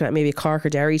saying you're looking at maybe Cork or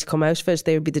Derry to come out of it.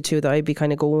 They would be the 2 that I'd be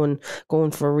kind of going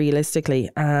for realistically.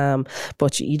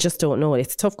 But you just don't know.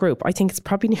 It's a tough group. I think it's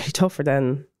probably nearly tougher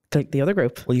than like the other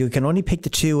group. Well, you can only pick the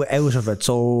 2 out of it.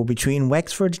 So between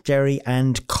Wexford, Derry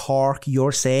and Cork,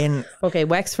 you're saying... Okay,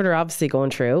 Wexford are obviously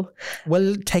going through.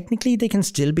 Well, technically they can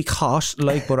still be caught,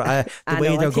 like, but the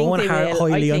way they're going,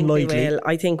 highly unlikely.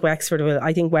 I think Wexford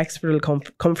will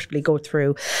comfortably go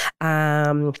through.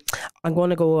 I'm going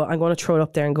to throw it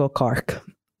up there and go Cork.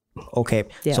 Okay,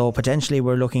 so potentially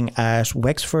we're looking at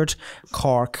Wexford,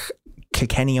 Cork,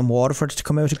 Kilkenny and Waterford to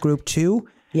come out of Group 2.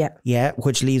 Yeah,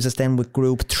 which leaves us then with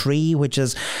Group 3, which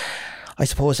is, I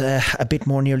suppose, a bit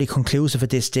more nearly conclusive at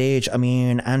this stage. I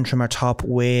mean, Antrim are top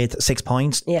with 6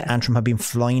 points. Antrim have been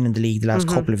flying in the league the last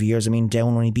couple of years. I mean,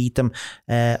 Down only beat them,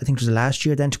 I think it was last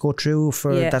year then to go through.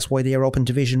 That's why they are up in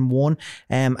Division 1.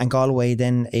 And Galway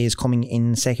then is coming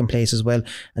in second place as well.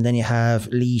 And then you have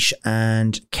Laois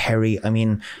and Kerry. I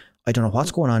mean, I don't know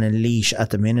what's going on in Laois at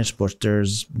the minute, but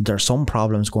there's some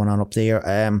problems going on up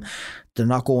there. They're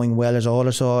not going well at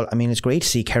all. I mean, it's great to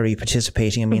see Kerry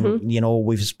participating. I mean, you know,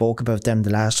 we've spoke about them the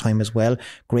last time as well.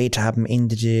 Great to have them in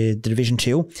the Division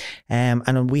 2.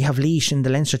 And we have Laois in the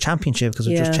Leinster Championship, because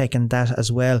we're just checking that as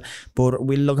well. But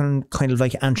we're looking kind of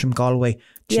like Antrim Galway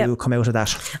to come out of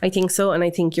that. I think so, and I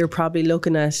think you're probably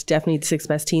looking at definitely the 6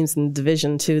 best teams in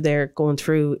Division 2 there going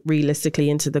through realistically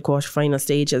into the quarter-final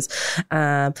stages.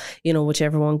 You know,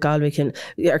 whichever one Galway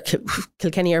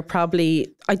Kilkenny are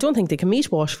probably, I don't think they can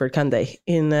meet Waterford, can they,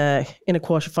 in a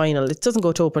quarter-final? It doesn't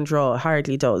go to open draw, it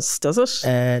hardly does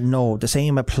it? No, the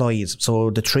same applies. So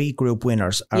the 3 group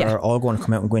winners are all going to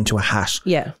come out and go into a hat,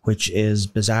 which is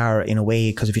bizarre in a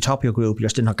way, because if you top your group, you're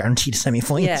still not guaranteed a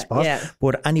semi-final spot.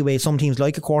 But anyway, some teams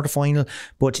like a quarter-final,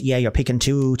 but you're picking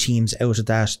 2 teams out of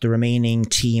that. The remaining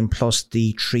team plus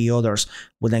the 3 others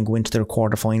will then go into their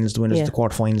quarter-finals. The winners of the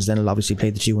quarter-finals then will obviously play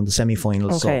the 2 in the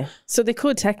semi-finals. Okay, so they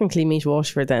could technically meet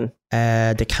Waterford then?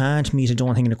 They can't meet, I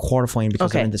don't think, in a quarter-final,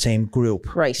 because they're in the same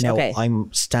group. Right, now,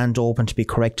 I'm stand open to be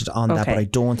corrected on that, but I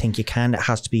don't think you can. It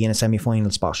has to be in a semi-final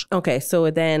spot. Okay,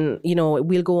 so then, you know,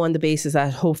 we'll go on the basis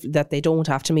that hope that they don't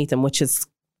have to meet them, which is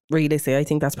realistically, I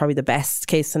think that's probably the best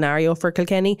case scenario for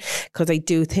Kilkenny, because I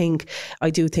do think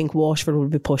Waterford will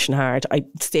be pushing hard.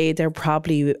 I'd say they're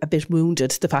probably a bit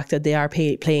wounded, the fact that they are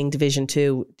playing Division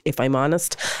 2, if I'm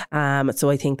honest. So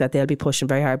I think that they'll be pushing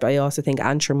very hard, but I also think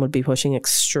Antrim will be pushing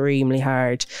extremely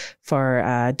hard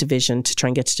for Division to try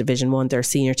and get to Division 1. They're a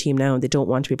senior team now, and they don't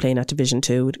want to be playing at Division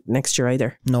 2 next year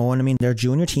either. No, and I mean, their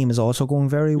junior team is also going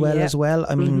very well as well.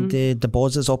 I mean, the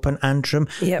buzz is up in Antrim.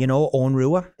 You know, Owen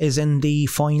Rua is in the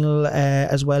final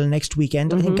as well next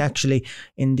weekend. I think actually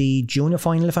in the junior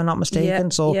final, if I'm not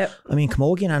mistaken. I mean,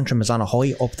 Camogie and Antrim is on a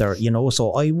high up there, you know,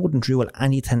 so I wouldn't rule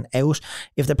anything out.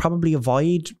 If they probably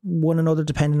avoid one another,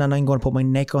 depending on, I'm going to put my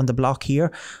neck on the block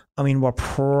here, I mean, we're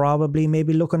probably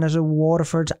maybe looking at a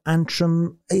Waterford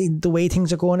Antrim, the way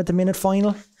things are going at the minute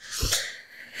final.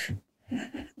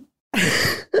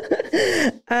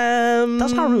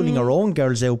 That's not ruling our own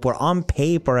girls out, but on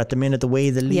paper at the minute, the way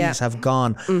the leagues have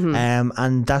gone,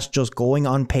 and that's just going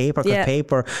on paper, because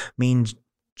paper means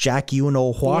Jack, you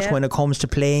know what, when it comes to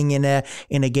playing in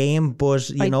a game, but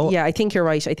you know, I think you're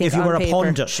right. I think if you were a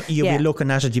pundit, you'd be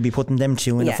looking at it, you'd be putting them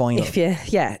 2 in the final.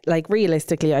 Like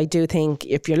realistically, I do think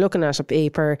if you're looking at a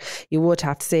paper, you would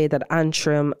have to say that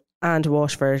Antrim and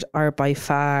Waterford are by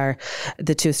far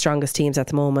the 2 strongest teams at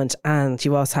the moment, and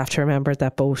you also have to remember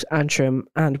that both Antrim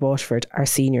and Waterford are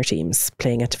senior teams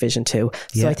playing at Division 2.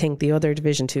 So I think the other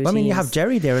Division 2 teams... I mean, you have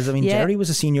Derry there. I mean, Derry was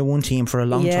a Senior 1 team for a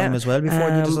long time as well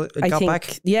before they got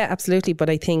back. Yeah, absolutely. But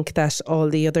I think that all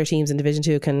the other teams in Division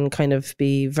 2 can kind of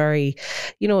be very,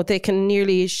 you know, they can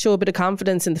nearly show a bit of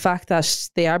confidence in the fact that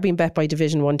they are being bet by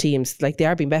Division 1 teams. Like, they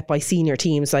are being bet by senior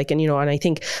teams. Like, and you know, and I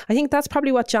think that's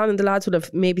probably what John and the lads would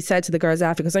have maybe said to the girls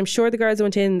after, because I'm sure the girls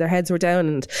went in, their heads were down,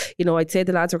 and you know, I'd say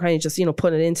the lads were kind of just, you know,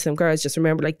 putting it into them. Girls, just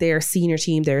remember, like, they're a senior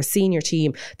team,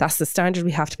 that's the standard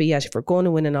we have to be at. If we're going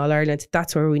to win in All Ireland,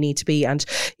 that's where we need to be. And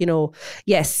you know,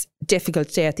 yes, difficult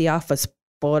day at the office,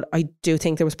 but I do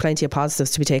think there was plenty of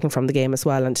positives to be taken from the game as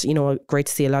well. And, you know, great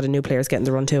to see a lot of new players getting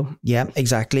the run too. Yeah,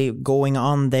 exactly. Going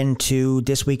on then to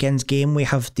this weekend's game, we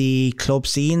have the club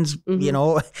scenes. You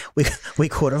know, we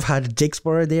could have had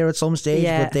Dixborough there at some stage,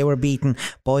 but they were beaten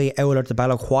by Oulart the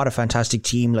Balloch. What a fantastic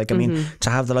team. Like, I mean,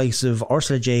 to have the likes of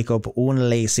Ursula Jacob, Owen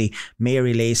Lacey,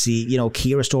 Mary Lacey, you know,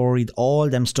 Ciara Story, all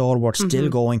them stalwarts still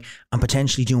going and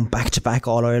potentially doing back-to-back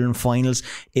All-Ireland finals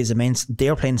is immense.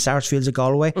 They're playing Sarsfields at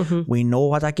Galway. We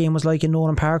know what that game was like in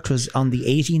Nolan Park. It was on the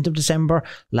 18th of December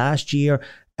last year.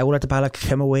 Oulart the Balloch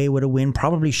came away with a win,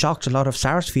 probably shocked a lot of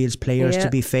Sarsfield's players, to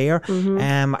be fair.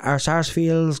 Are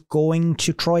Sarsfields going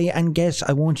to try and get,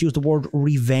 I won't use the word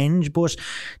revenge, but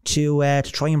to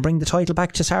try and bring the title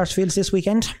back to Sarsfields this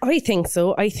weekend? I think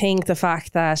so. I think the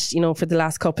fact that, you know, for the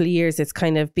last couple of years it's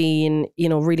kind of been, you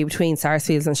know, really between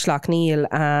Sarsfields and Schlockneal,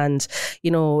 and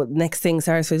you know, next thing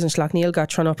Sarsfields and Schlockneal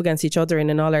got thrown up against each other in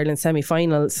an All-Ireland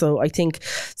semi-final. So I think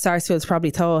Sarsfields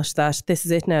probably thought that this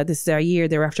is it now, this is our year.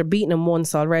 They were after beating them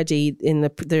once already in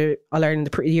the All-Ireland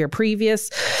the year previous.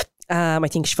 I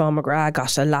think Siobhan McGrath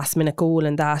got a last minute goal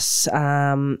in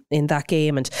that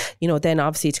game, and you know, then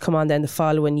obviously to come on then the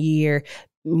following year,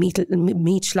 meet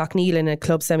Schlockneil in a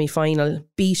club semi-final,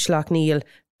 beat Schlockneil,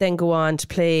 then go on to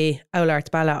play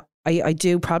Oulart Bala. I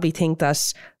do probably think that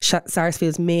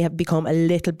Sarsfields may have become a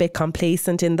little bit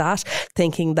complacent in that,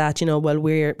 thinking that, well,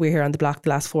 we're here on the block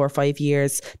the last 4 or 5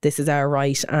 years, this is our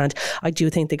right. And I do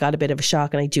think they got a bit of a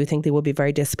shock, and I do think they will be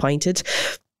very disappointed.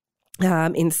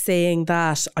 In saying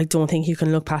that, I don't think you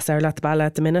can look past Oulart Bala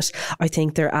at the minute. I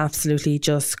think they're absolutely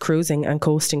just cruising and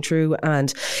coasting through,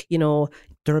 and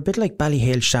they're a bit like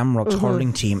Ballyhale Shamrock's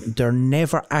hurling team. They're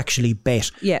never actually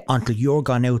bet until you're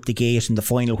gone out the gate and the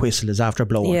final whistle is after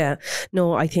blowing. Yeah,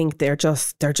 no, I think they're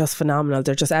just phenomenal.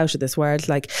 They're just out of this world.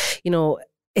 Like,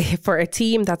 for a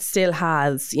team that still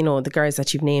has, the girls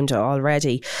that you've named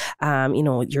already,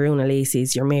 your Una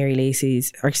Lacey's, your Mary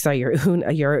Lacey's, your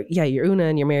Una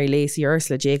and your Mary Lacey, your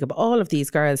Ursula Jacob, all of these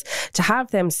girls, to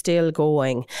have them still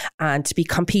going and to be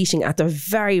competing at the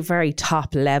very, very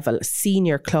top level,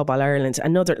 Senior Club All-Ireland,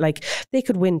 they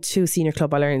could win 2 Senior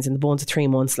Club All-Irelands in the bones of 3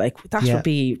 months. Like, that would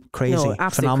be crazy,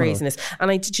 absolute phenomenal. Craziness.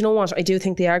 And do you know what? I do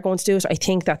think they are going to do it. I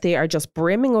think that they are just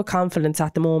brimming with confidence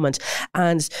at the moment.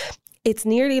 And it's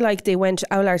nearly like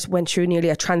Oulart went through nearly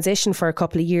a transition for a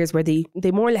couple of years where they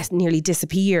more or less nearly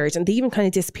disappeared, and they even kind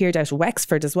of disappeared out of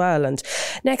Wexford as well. And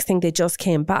next thing, they just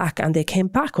came back, and they came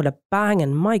back with a bang,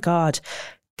 and my God,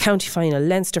 county final,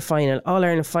 Leinster final,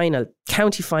 All-Ireland final,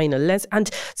 county final. And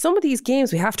some of these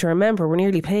games, we have to remember, were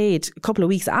nearly played a couple of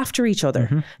weeks after each other.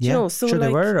 Mm-hmm. Yeah, they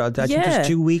were. I think there's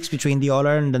 2 weeks between the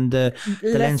All-Ireland and the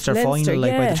Leinster final,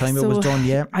 by the time it was done,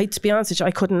 to be honest with you,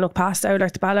 I couldn't look past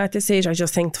Oulart Bala at this stage. I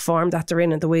just think the form that they're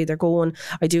in and the way they're going,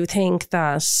 I do think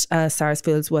that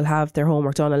Sarsfields will have their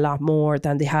homework done a lot more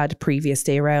than they had previous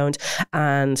day round.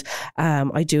 And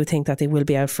I do think that they will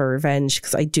be out for revenge,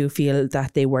 because I do feel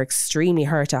that they were extremely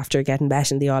hurt after getting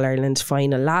bet in the All-Ireland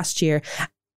final last year.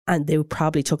 And they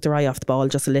probably took their eye off the ball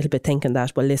just a little bit, thinking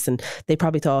that, well, listen, they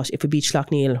probably thought if we beat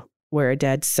Schlockneil, we're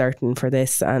dead certain for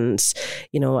this. And,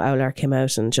 Oulart came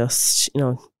out and just,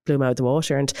 blew them out of the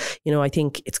water. And, I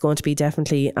think it's going to be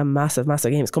definitely a massive,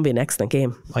 massive game. It's going to be an excellent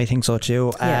game. I think so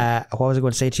too. Yeah. What was I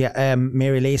going to say to you?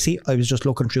 Mary Lacey, I was just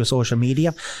looking through social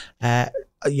media.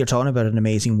 You're talking about an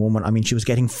amazing woman. I mean, she was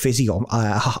getting physio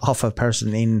off a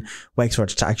person in Wexford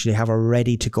to actually have her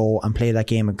ready to go and play that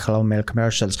game in Clonmel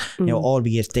Commercials.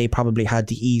 Albeit they probably had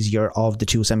the easier of the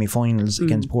 2 semi-finals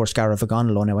against poor Scariff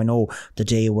Agonalo. Now, I know the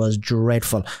day was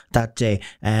dreadful that day.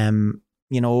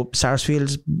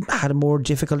 Sarsfields had a more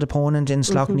difficult opponent in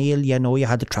Schlockneil. You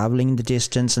had the travelling the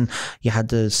distance, and you had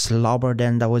the slobber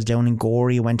then that was down in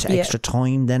Gorey, went to extra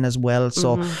time then as well.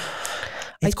 So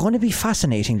it's going to be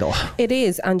fascinating though. It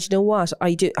is. And you know what?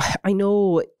 I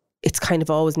know it's kind of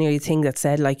always nearly the thing that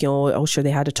said, like, sure, they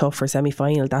had a tough for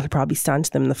semi-final, that'll probably stand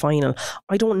to them in the final.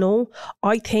 I don't know.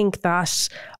 I think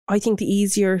the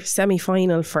easier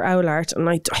semi-final for Oulart, and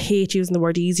I hate using the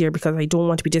word easier because I don't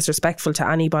want to be disrespectful to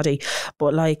anybody,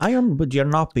 but but you're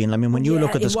not being. I mean, when you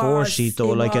look at the score sheet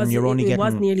though, and you're only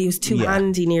getting... It was too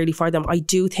handy nearly for them. I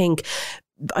do think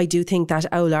that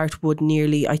Oulart would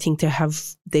I think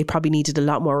they probably needed a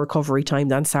lot more recovery time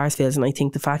than Sarsfields, and I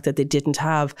think the fact that they didn't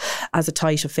have as a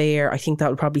tight affair, I think that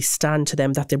would probably stand to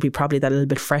them, that they'd be probably that little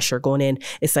bit fresher going in.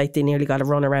 It's like they nearly got a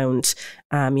run around,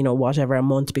 whatever, a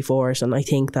month before it, and I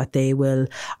think that they will.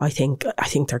 I think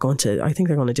they're going to do it. I think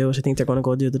they're going to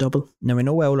go do the double. Now, we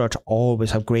know Oulart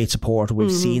always have great support.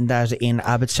 We've seen that in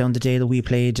Abbottstown the day that we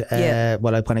played.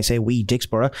 When I say we,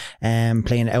 Dixborough,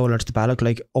 playing Oulart the Ballock,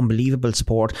 like, unbelievable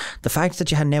support. The fact that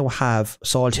you now have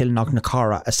Salt Hill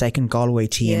Knocknacarra, a second Galway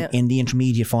team in the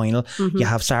intermediate final, you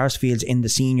have Sarsfields in the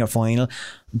senior final,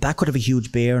 that could have a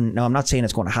huge bear. Now, I'm not saying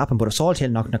it's going to happen, but if Salt Hill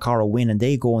Knocknacarra win and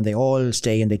they go and they all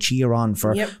stay and they cheer on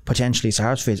for potentially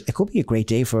Sarsfields, it could be a great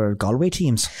day for Galway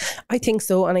teams. I think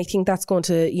so, and I think that's going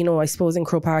to, I suppose in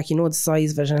Croke Park, the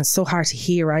size of it, and it's so hard to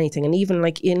hear anything, and even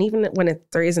when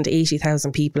there isn't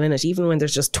 80,000 people in it, even when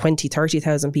there's just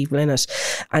 20-30,000 people in it,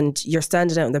 and you're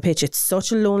standing out on the pitch, it's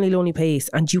such a lonely place,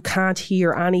 and you can't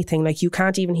hear anything. Like, you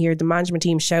can't even hear the management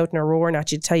team shouting or roaring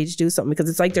at you to tell you to do something, because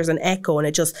it's like there's an echo and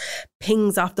it just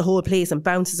pings off the whole place and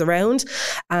bounces around.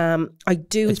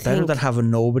 It's better than having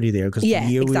nobody there, because the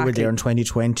year we were there in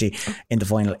 2020 in the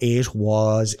final, it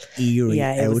was eerie.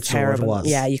 It was terrible.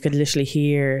 You could literally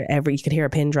hear you could hear a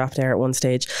pin drop there at one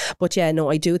stage. But I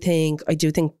do think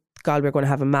Galway are going to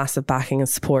have a massive backing and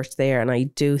support there. And I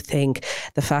do think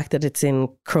the fact that it's in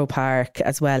Croke Park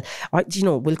as well,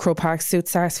 will Croke Park suit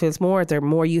Sarsfields more? They're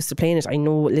more used to playing it. I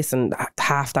know, listen,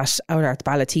 half that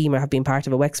Ardballa team have been part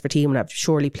of a Wexford team and have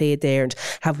surely played there and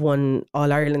have won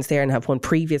All-Irelands there and have won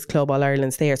previous club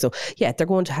All-Irelands there. So yeah, they're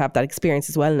going to have that experience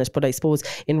as well in it. But I suppose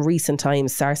in recent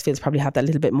times, Sarsfields probably have that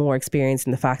little bit more experience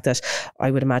in the fact that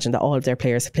I would imagine that all of their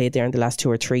players have played there in the last 2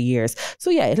 or 3 years. So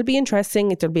yeah, it'll be interesting.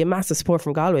 There'll be a massive support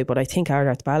from Galway, but I think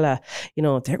Ardballa,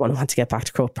 they're going to want to get back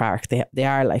to Croke Park. They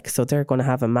are so they're going to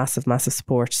have a massive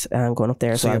support going up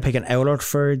there as well. So you're picking Oulart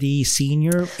for the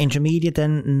senior intermediate,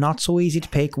 then not so easy to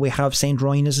pick. We have St.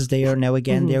 Rynagh's is there now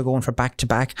again. They're going for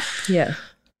back-to-back. Yeah.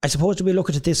 I suppose we look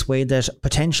at it this way, that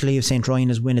potentially if St.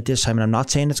 Rynagh's win it this time, and I'm not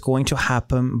saying it's going to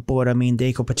happen, but I mean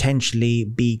they could potentially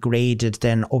be graded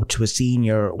then up to a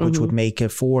senior, which would make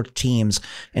it 4 teams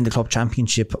in the club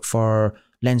championship for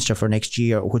Leinster for next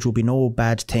year, which would be no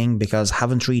bad thing, because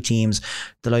having 3 teams,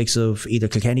 the likes of either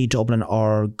Kilkenny, Dublin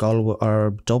or Galway,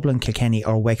 or Dublin, Kilkenny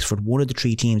or Wexford, one of the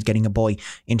 3 teams getting a bye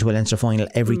into a Leinster final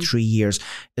every 3 years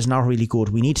is not really good.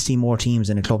 We need to see more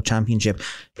teams in a club championship.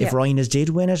 If Rynagh's did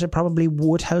win it, it probably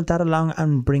would help that along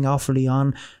and bring Offaly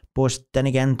on. But then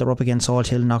again, they're up against Salt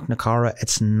Hill, Knocknacarra.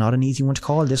 It's not an easy one to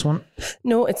call, this one.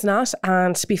 No, it's not.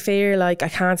 And to be fair, I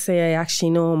can't say I actually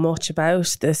know much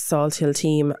about this Salt Hill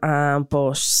team,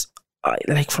 but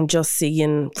from just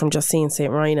seeing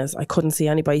St. Rynagh's, I couldn't see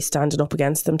anybody standing up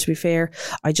against them, to be fair.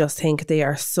 I just think they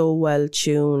are so well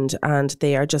tuned and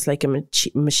they are just like a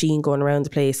machine going around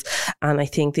the place. And I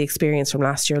think the experience from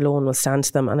last year alone will stand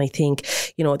to them. And I think,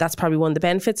 that's probably one of the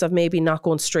benefits of maybe not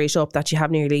going straight up, that you have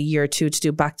nearly a year or 2 to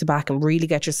do back to back and really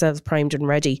get yourselves primed and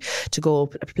ready to go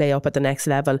play up at the next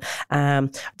level. To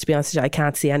be honest with you, I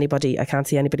can't see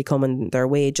anybody coming their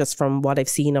way just from what I've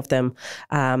seen of them,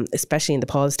 especially in the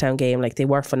Paulstown game. They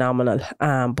were phenomenal,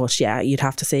 but yeah, you'd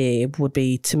have to say it would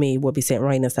be St.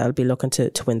 Rynagh's that'll be looking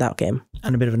to win that game.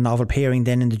 And a bit of a novel pairing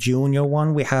then in the junior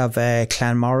one, we have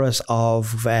Clanmorris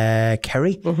of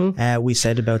Kerry. We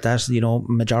said about that,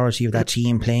 majority of that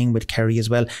team playing with Kerry as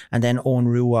well, and then Owen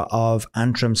Rua of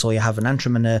Antrim. So you have an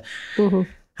Antrim and a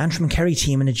Antrim and Kerry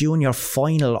team in a junior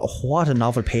final. What a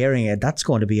novel pairing. That's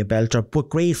going to be a belter, but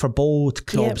great for both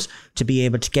clubs to be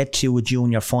able to get to a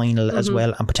junior final as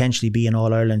well and potentially be an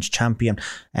All-Ireland champion.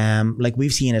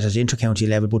 We've seen it at inter-county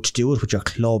level, but to do it with your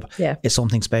club is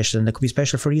something special, and it could be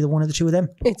special for either one of the 2 of them.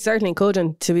 It certainly could,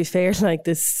 and to be fair,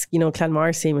 this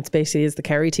Clanmorris team, it's basically is the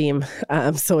Kerry team,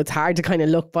 so it's hard to kind of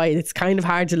look by. It's kind of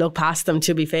hard to look past them,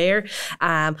 to be fair.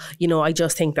 I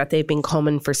just think that they've been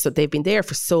they've been there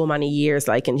for so many years,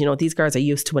 and these girls are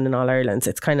used to winning All-Irelands.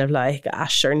 It's kind of like,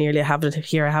 sure, nearly I have it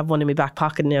here. I have one in my back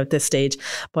pocket now at this stage.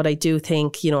 But I do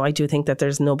think that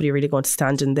there's nobody really going to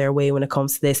stand in their way when it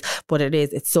comes to this. But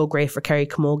it's so great for Kerry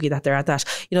Camogie that they're at that.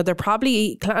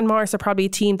 Clanmorris are probably a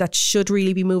team that should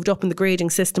really be moved up in the grading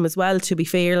system as well, to be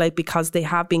fair, because they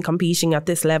have been competing at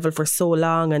this level for so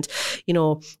long, and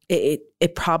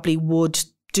it probably would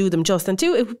do them just, and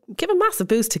give a massive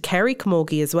boost to Kerry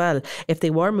Camogie as well if they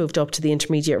were moved up to the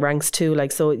intermediate ranks too.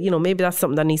 Maybe that's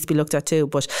something that needs to be looked at too,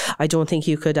 but I don't think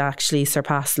you could actually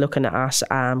surpass looking at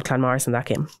Clanmorris in that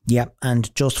game. Yeah,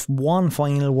 and just one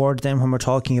final word then when we're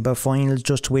talking about finals,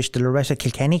 just to wish the Loretta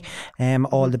Kilkenny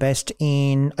all the best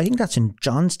in, I think that's in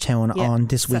Johnstown on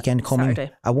this weekend coming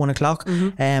Saturday at 1 o'clock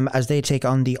as they take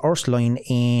on the Ursuline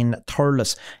in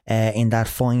Thurles in that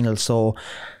final. So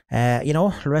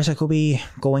Loretta could be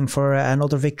going for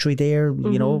another victory there.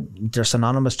 They're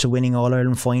synonymous to winning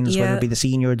All-Ireland finals, whether it be the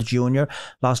senior or the junior.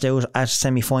 Lost out at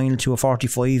semi-final to a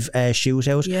 45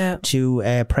 shootout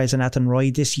to Preston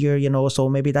Athenry this year, so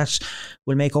maybe that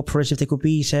will make up for it if they could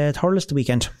beat Thurles the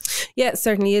weekend. Yeah, it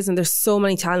certainly is, and there's so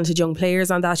many talented young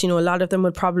players on that. A lot of them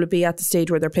would probably be at the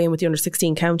stage where they're playing with the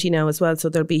under-16 county now as well, so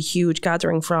there'll be a huge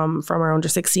gathering from our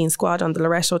under-16 squad on the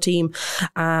Loretto team.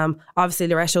 Obviously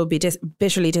Loretto will be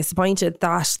bitterly disappointed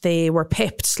that they were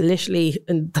pipped literally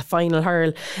in the final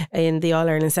hurl in the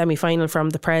All-Ireland semi-final from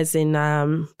the Prez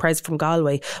from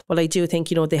Galway. But I do think,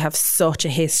 they have such a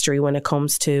history when it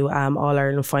comes to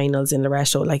All-Ireland finals in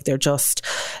Loretto. They're just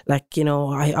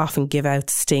I often give out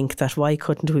stink that why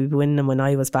couldn't we be winning them when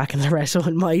I was back in Loretto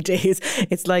in my days.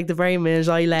 It's like the very minute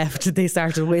I left, they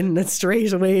started winning it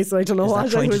straight away. So I don't know what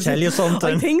trying to tell you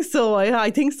something. I think so. I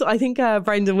think so. I think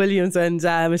Brendan Williams and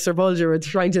Mr. Bulger were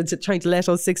trying to let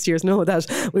us 6 years know that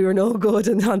we were no good,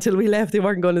 and until we left they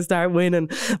weren't going to start winning.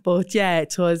 But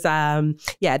it was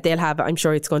they'll have, I'm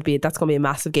sure that's going to be a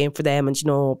massive game for them,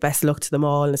 and best luck to them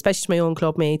all, and especially to my own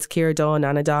club mates, Ciara Dunn,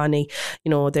 Anna Donny.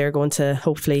 They're going to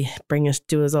hopefully hopefully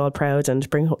do us all proud and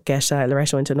get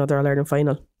Loretto into another All-Ireland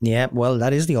final. Yeah, well,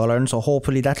 that is the All-Ireland, so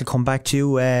hopefully that'll come back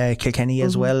to Kilkenny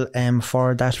as well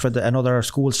for another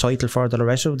school's title for the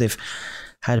Loretto. They've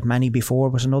had many before,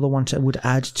 but another one would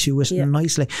add to it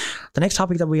nicely. The next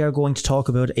topic that we are going to talk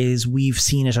about is, we've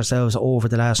seen it ourselves over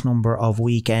the last number of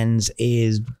weekends,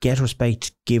 is Get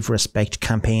Respect, Give Respect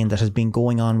campaign that has been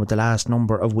going on with the last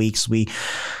number of weeks. We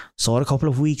saw it a couple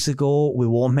of weeks ago. We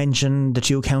won't mention the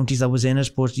 2 counties that was in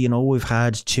it, but we've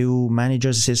had 2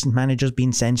 managers, assistant managers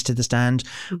being sent to the stand.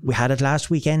 We had it last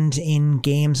weekend in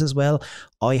games as well.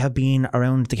 I have been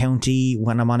around the county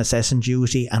when I'm on assessing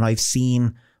duty, and I've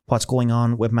seen what's going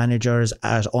on with managers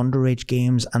at underage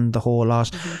games and the whole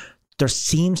lot. There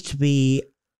seems to be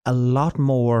a lot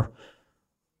more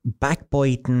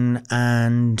backbiting,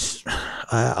 and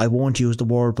I won't use the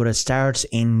word, but it starts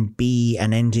in B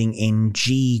and ending in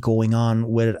G going on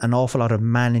with an awful lot of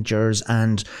managers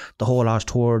and the whole lot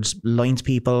towards lines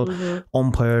people,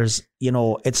 umpires.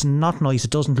 It's not nice.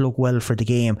 It doesn't look well for the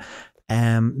game.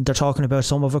 They're talking about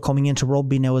some of it coming into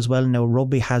rugby now as well. Now,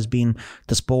 rugby has been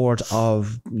the sport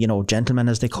of, gentlemen,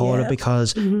 as they call it,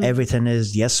 because everything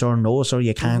is yes or no, so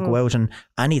you can't go out, and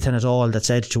anything at all that's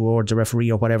said towards a referee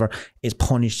or whatever is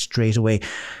punished straight away.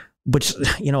 But,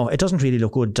 it doesn't really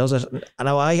look good, does it?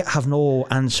 Now, I have no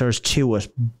answers to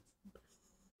it.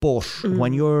 But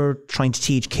when you're trying to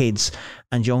teach kids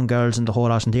and young girls and the whole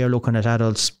lot, and they're looking at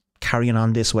adults carrying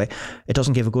on this way, it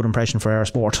doesn't give a good impression for our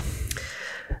sport.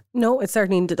 No, it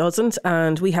certainly doesn't.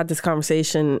 And we had this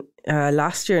conversation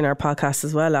last year in our podcast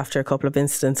as well, after a couple of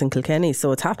incidents in Kilkenny.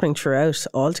 So it's happening throughout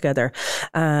altogether.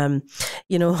 I'm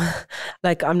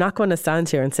not going to stand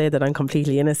here and say that I'm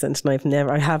completely innocent, and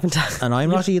I haven't. And I'm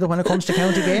not either when it comes to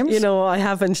county games. I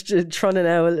haven't thrown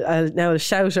now a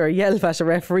shout or yell at a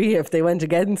referee if they went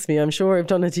against me. I'm sure I've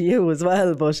done it to you as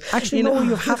well. But actually, no,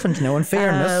 you haven't now, in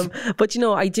fairness. But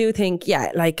I do think,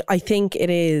 I think it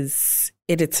is.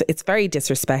 It's very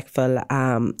disrespectful.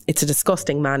 It's a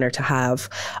disgusting manner to have.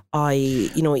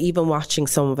 Even watching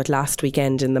some of it last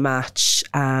weekend in the match,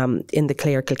 in the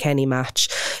Clare Kilkenny match,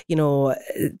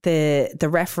 the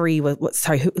referee was,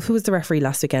 sorry, who was the referee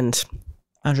last weekend?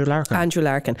 Andrew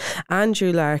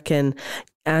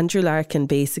Larkin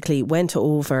basically went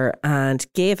over and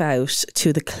gave out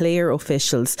to the Clare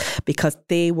officials because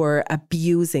they were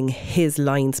abusing his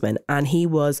linesman, and he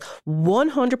was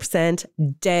 100%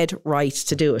 dead right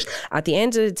to do it. At the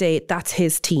end of the day, that's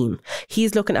his team.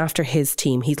 He's looking after his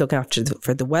team. He's looking after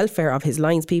for the welfare of his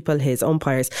lines people, his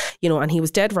umpires, and he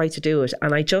was dead right to do it.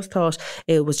 And I just thought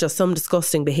it was just some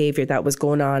disgusting behaviour that was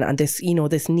going on, and this,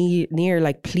 this near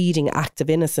like pleading act of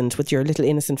innocent with your little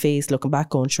innocent face looking back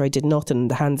going, sure, I did nothing,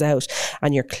 the hands out,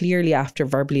 and you're clearly after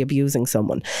verbally abusing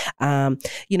someone. I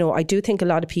do think a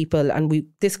lot of people, and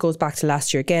this goes back to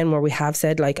last year again, where we have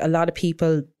said, like, a lot of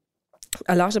people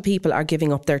are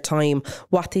giving up their time.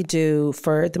 What they do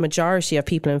for the majority of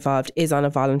people involved is on a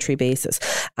voluntary basis.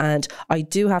 And I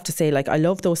do have to say, like, I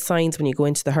love those signs when you go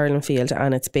into the hurling field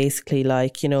and it's basically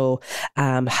like,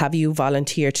 have you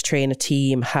volunteered to train a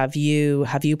team? Have you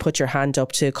put your hand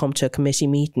up to come to a committee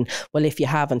meeting? Well, if you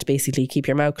haven't, basically keep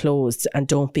your mouth closed and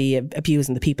don't be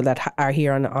abusing the people that are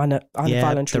here on a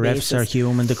voluntary basis. The refs are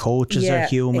human, the coaches are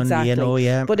human, exactly.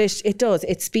 But it does.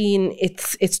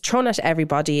 It's thrown at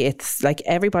everybody. It's like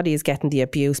everybody is getting the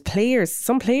abuse.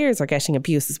 Some players are getting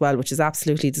abuse as well, which is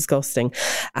absolutely disgusting.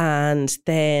 And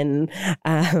then,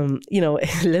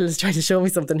 Lila's trying to show me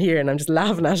something here and I'm just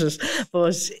laughing at it.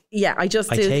 But yeah, I do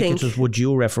think... it, would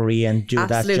you referee and do that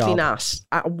job? Absolutely not.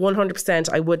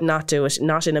 100% I would not do it.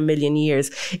 Not in a million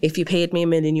years. If you paid me €1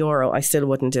 million, I still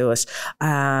wouldn't do it.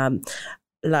 Now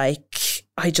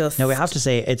we have to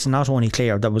say it's not only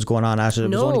Clare that was going on at it. It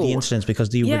was only the incidents,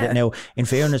 because now, in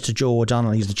fairness to Joe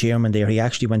O'Donnell, he's the chairman there, he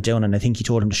actually went down and I think he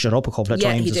told him to shut up a couple of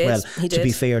times as well, to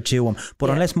be fair to him. But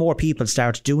unless more people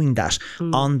start doing that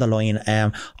on the line,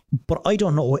 but I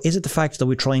don't know, is it the fact that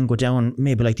we try and go down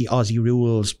maybe like the Aussie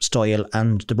rules style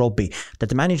and the rugby, that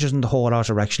the managers and the whole lot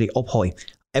are actually up high,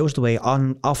 out of the way,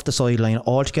 off the sideline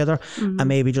altogether, and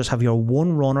maybe just have your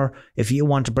one runner if you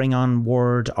want to bring on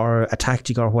word or a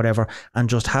tactic or whatever, and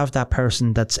just have that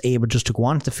person that's able just to go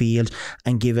onto the field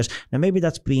and give it. Now maybe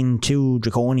that's been too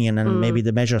draconian and maybe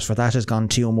the measures for that has gone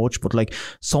too much, but like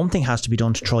something has to be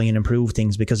done to try and improve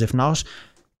things, because if not,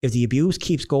 if the abuse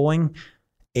keeps going,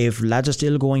 if lads are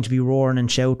still going to be roaring and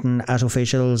shouting at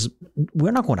officials,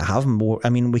 we're not going to have them more. I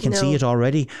mean, we can see it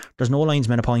already. There's no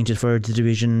linesmen appointed for the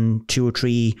Division 2 or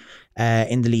 3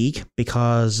 in the league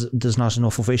because there's not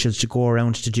enough officials to go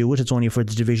around to do it. It's only for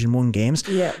the Division 1 games.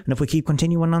 Yeah. And if we keep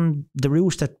continuing on the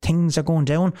route that things are going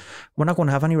down, we're not going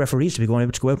to have any referees to be going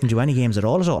able to go out and do any games at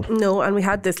all. No, and we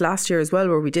had this last year as well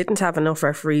where we didn't have enough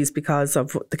referees because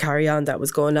of the carry-on that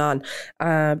was going on.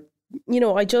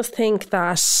 I just think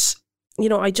that...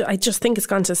 I just think it's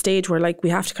gone to a stage where like we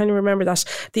have to kind of remember that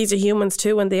these are humans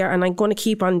too, and they are. And I'm going to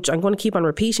keep on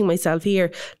repeating myself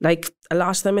here. Like a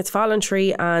lot of them, it's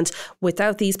voluntary, and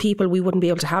without these people, we wouldn't be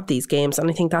able to have these games. And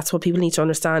I think that's what people need to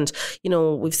understand.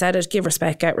 We've said it: give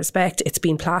respect, get respect. It's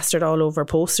been plastered all over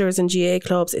posters in GA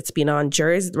clubs. It's been on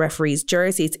referees'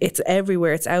 jerseys. It's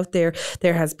everywhere. It's out there.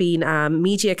 There has been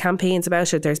media campaigns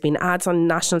about it. There's been ads on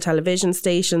national television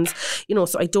stations.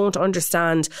 So I don't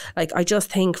understand. Like I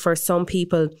just think for some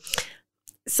people,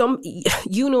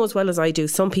 as well as I do,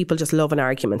 some people just love an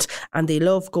argument and they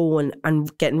love going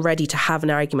and getting ready to have an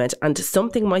argument, and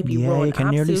something might be wrong. You can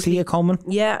nearly see it coming.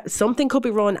 Yeah, something could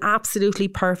be wrong absolutely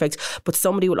perfect, but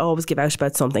somebody will always give out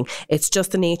about something. It's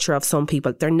just the nature of some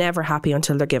people. They're never happy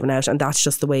until they're given out, and that's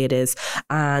just the way it is.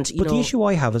 And the issue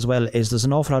I have as well is there's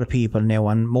an awful lot of people now,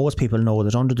 and most people know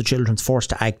that under the Children's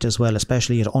First Act as well,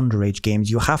 especially at underage games,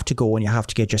 you have to go and you have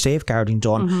to get your safeguarding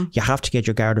done. You have to get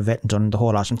your guard of vetting done, the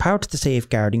whole lot. And part of the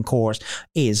safeguarding course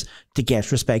is to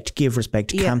get respect, give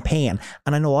respect campaign.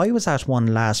 And I know I was at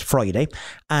one last Friday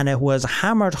and it was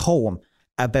hammered home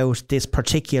about this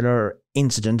particular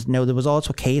incident. Now there was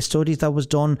also case studies that was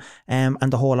done and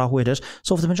the whole lot with it.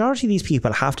 So if the majority of these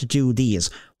people have to do these,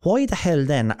 why the hell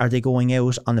then are they going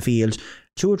out on the field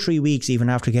 2 or 3 weeks even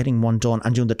after getting one done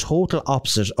and doing the total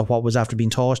opposite of what was after being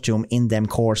taught to them in them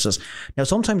courses? Now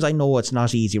sometimes I know it's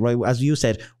not easy, right? As you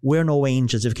said, we're no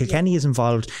angels. If Kilkenny is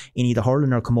involved in either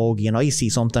hurling or camogie and I see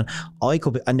something, I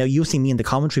could be, and now you see me in the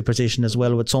commentary position as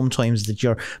well, with sometimes that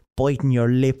you're biting your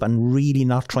lip and really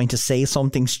not trying to say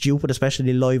something stupid,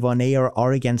 especially live on air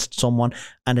or against someone,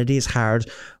 and it is hard.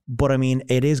 But I mean,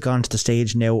 it is gone to the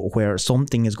stage now where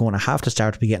something is going to have to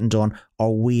start to be getting done,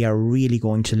 or we are really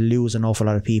going to lose an awful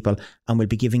lot of people, and we'll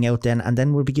be giving out then, and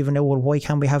then we'll be giving out, well, why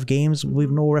can't we have games?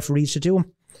 We've no referees to do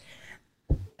them.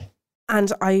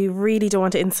 And I really don't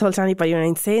want to insult anybody when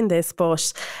I'm saying this,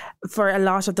 but for a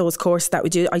lot of those courses that we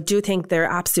do, I do think they're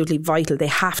absolutely vital. They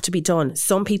have to be done.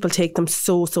 Some people take them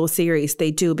so serious. They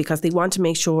do, because they want to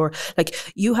make sure, like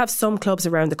you have some clubs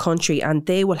around the country and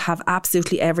they will have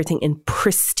absolutely everything in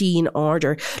pristine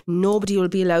order. Nobody will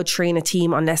be allowed to train a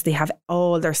team unless they have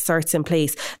all their certs in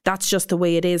place. That's just the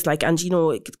way it is. Like, and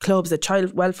clubs, the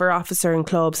child welfare officer in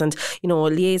clubs and,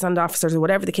 liaison officers or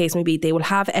whatever the case may be, they will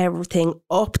have everything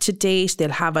up to date.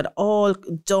 They'll have it all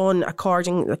done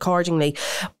accordingly.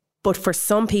 But for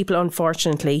some people,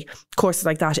 unfortunately, courses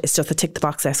like that, it's just a tick the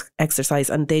box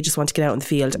exercise, and they just want to get out in the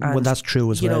field. And, well, that's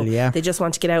true as well, yeah. They just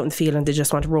want to get out in the field and they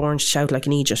just want to roar and shout like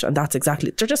an idiot, and that's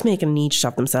exactly, they're just making an idiot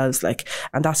of themselves, like,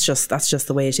 and that's just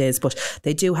the way it is. But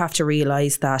they do have to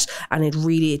realise that, and it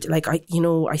really, like,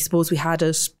 I suppose we had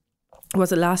it.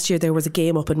 Was it last year? There was a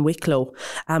game up in Wicklow,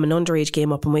 an underage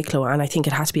game up in Wicklow, and I think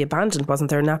it had to be abandoned. Wasn't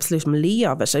there an absolute melee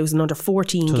of it? It was an under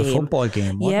 14 game. A football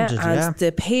game, wasn't it? And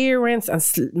the parents and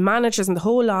managers and the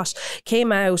whole lot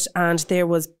came out, and there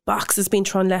was boxes being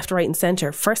thrown left, right, and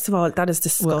centre. First of all, that is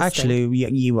disgusting. Well, actually,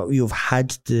 you've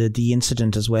had the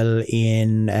incident as well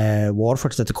in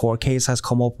Waterford that the court case has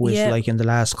come up with, like in the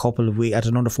last couple of weeks at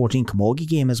an under 14 camogie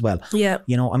game as well. Yeah,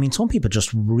 I mean, some people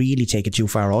just really take it too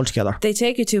far altogether. They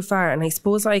take it too far. And I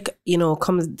suppose, like,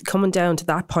 coming down to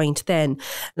that point then,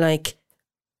 like,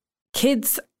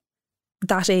 kids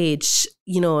that age,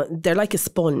 they're like a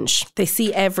sponge. They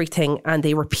see everything and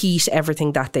they repeat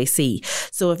everything that they see.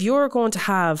 So if you're going to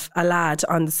have a lad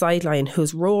on the sideline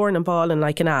who's roaring and bawling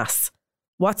like an ass,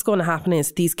 what's going to happen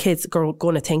is these kids are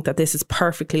going to think that this is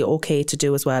perfectly okay to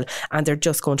do as well, and they're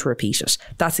just going to repeat it.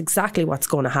 That's exactly what's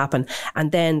going to happen.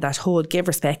 And then that whole give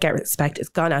respect, get respect is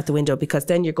gone out the window, because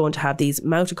then you're going to have these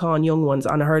Mountacon young ones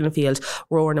on a hurling field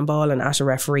roaring and bawling at a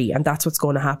referee, and that's what's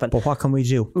going to happen. But what can we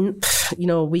do?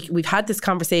 We've had this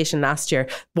conversation last year.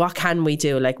 What can we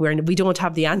do? Like, we don't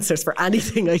have the answers for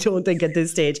anything, I don't think, at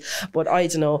this stage. But I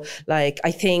don't know. Like,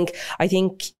 I think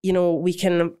we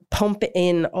can pump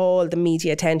in all the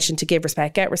media attention to give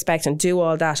respect, get respect, and do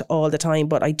all that all the time.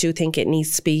 But I do think it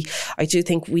needs to be, I do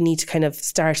think we need to kind of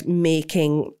start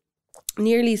making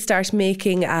what's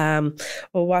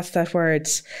that word?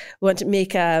 Want to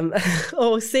make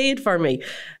say it for me.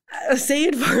 Say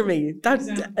it for me. That's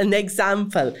an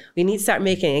example. We need to start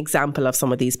making an example of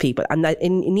some of these people, and that it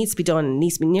needs to be done. It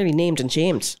needs to be nearly named and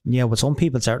shamed. Yeah, well, some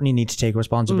people certainly need to take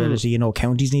responsibility. You know,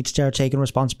 counties need to start taking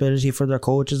responsibility for their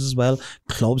coaches as well.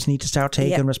 Clubs need to start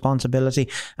taking responsibility.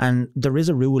 And there is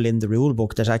a rule in the rule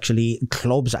book that actually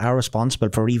clubs are responsible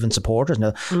for even supporters.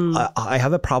 Now, I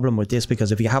have a problem with this,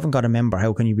 because if you haven't got a member,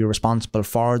 how can you be responsible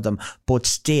for them? But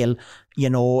still, you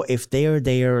know, if they're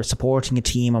there supporting a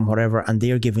team and whatever, and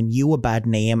they're giving you a bad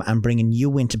name and bringing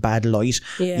you into bad light,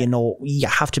 you know, you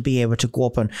have to be able to go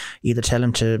up and either tell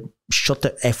them to shut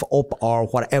the F up, or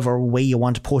whatever way you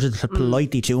want to put it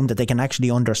politely to them, that they can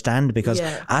actually understand, because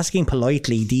asking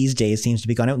politely these days seems to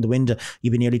be gone out in the window.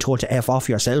 You've been nearly told to F off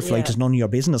yourself, like it's none of your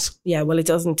business. Yeah, well, it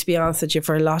doesn't, to be honest with you,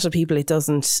 for a lot of people it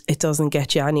doesn't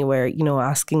get you anywhere, you know,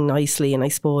 asking nicely. And I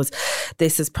suppose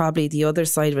this is probably the other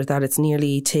side of it, that it's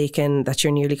nearly taken, that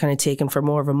you're nearly kind of taken for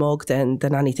more of a mug than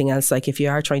anything else. Like if you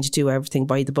are trying to do everything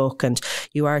by the book, and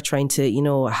you are trying to, you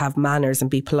know, have manners and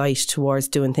be polite towards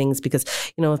doing things, because,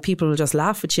 you know, if people will just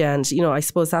laugh at you, and, you know, I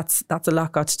suppose that's a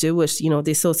lot got to do with, you know,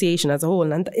 the association as a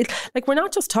whole. And like, we're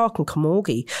not just talking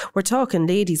camogie, we're talking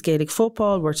ladies Gaelic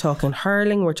football, we're talking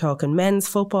hurling, we're talking men's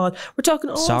football, we're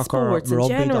talking all soccer, sports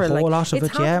rugby, in general. the whole like, lot of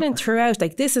it's it, happening throughout.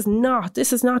 Like this is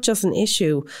not just an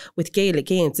issue with Gaelic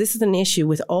games. This is an issue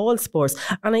with all sports,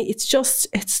 and it's just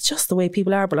the way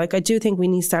people are. But like, I do think we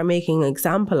need to start making an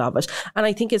example of it, and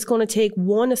I think it's going to take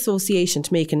one association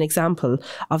to make an example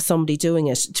of somebody doing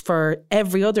it for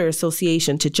every other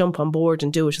association to jump on board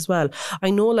and do it as well. I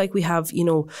know, like, we have, you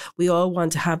know, we all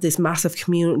want to have this massive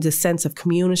community, this sense of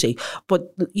community,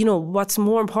 but, you know, what's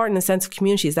more important than a sense of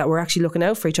community is that we're actually looking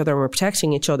out for each other and we're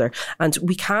protecting each other. And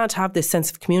we can't have this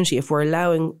sense of community if we're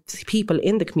allowing people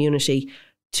in the community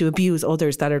to abuse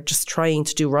others that are just trying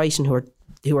to do right and who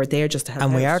are there just to help.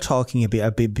 And we out. are talking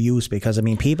about abuse, because I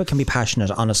mean, people can be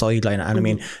passionate on a sideline, and I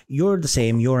mean, you're the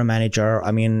same, you're a manager.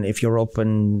 I mean, if you're up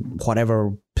in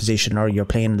whatever position, or you're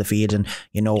playing in the field, and,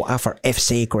 you know, for F's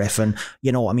sake, ref, and,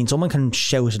 you know, I mean, someone can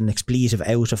shout an expletive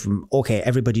out of them. Okay,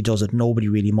 everybody does it, nobody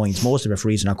really minds. Most of the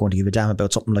referees are not going to give a damn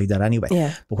about something like that anyway.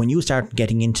 But when you start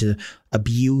getting into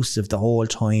abuse of the whole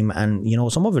time, and, you know,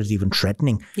 some of it is even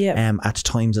threatening at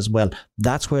times as well,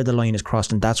 that's where the line is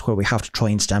crossed, and that's where we have to try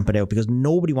and stamp it out, because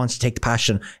nobody wants to take the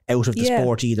passion out of the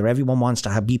sport either. Everyone wants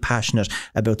to be passionate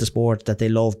about the sport that they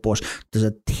love, but there's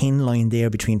a thin line there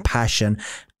between passion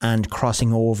and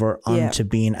crossing over onto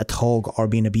being a thug or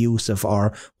being abusive,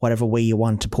 or whatever way you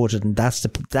want to put it. And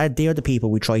they're the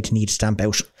people we need to stamp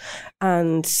out.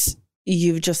 And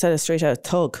you've just said it straight out,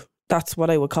 thug. That's what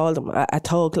I would call them, a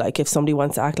thug. Like, if somebody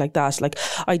wants to act like that, like,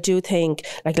 I do think,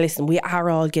 like, listen, we are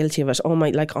all guilty of it.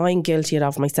 Like, I'm guilty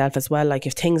of myself as well. Like,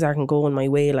 if things aren't going my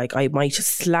way, like, I might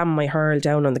slam my hurl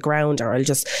down on the ground, or I'll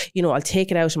just, you know, I'll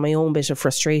take it out in my own bit of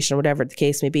frustration, or whatever the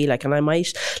case may be. Like, and I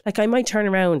might turn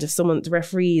around if the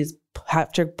referee is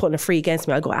after putting a free against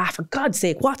me, I'll go, for God's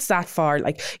sake, what's that for?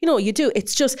 Like, you know, you do,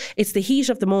 it's the heat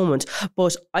of the moment.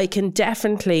 But I can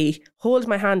definitely hold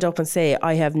my hand up and say,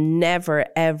 I have never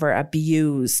ever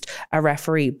abused a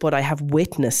referee, but I have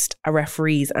witnessed a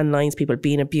referees and lines people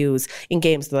being abused in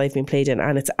games that I've been played in,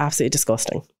 and it's absolutely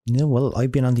disgusting. Yeah, well,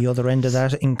 I've been on the other end of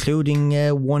that, including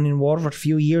one in Waterford a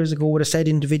few years ago with a said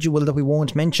individual that we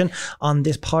won't mention on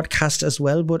this podcast as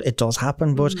well, but it does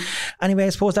happen. But anyway, I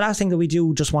suppose the last thing that we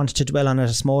do just wanted to dwell on it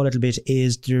a small little bit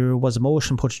is there was a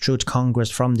motion put through to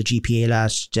Congress from the GPA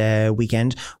last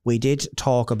weekend. We did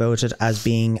talk about it as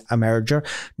being a merger.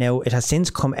 Now, it has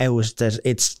since come out that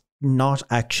it's not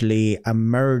actually a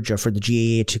merger for the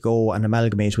GAA to go and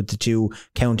amalgamate with the two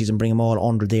counties and bring them all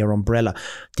under their umbrella.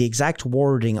 The exact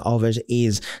wording of it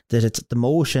is that it's the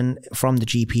motion from the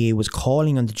GPA was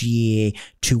calling on the GAA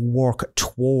to work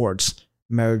towards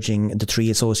merging the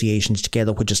three associations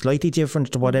together, which is slightly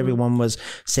different to what everyone was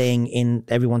saying.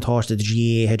 Everyone thought that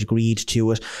the GAA had agreed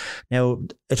to it. Now,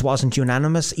 it wasn't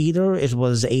unanimous either. It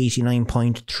was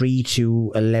 89.3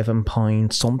 to 11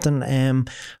 point something,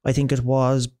 I think it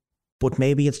was. But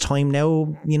maybe it's time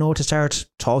now, you know, to start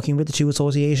talking with the two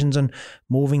associations and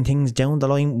moving things down the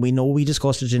line. We know we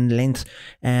discussed it in length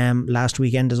last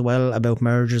weekend as well about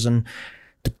mergers and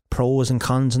the pros and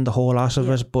cons and the whole lot of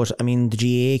it. But I mean,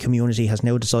 the GAA community has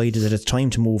now decided that it's time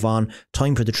to move on,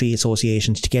 time for the three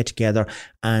associations to get together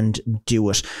and do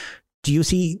it. Do you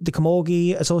see the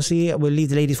Camogie Associate? We'll leave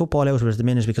the ladies football out of it at the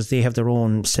minute because they have their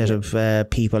own set of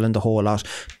people and the whole lot.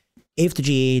 If the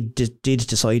GAA did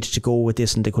decide to go with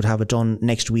this and they could have it done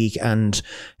next week and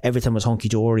everything was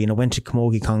hunky-dory and it went to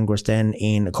Camogie Congress then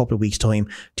in a couple of weeks' time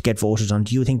to get voted on,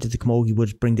 do you think that the Camogie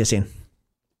would bring this in?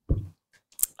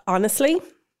 Honestly,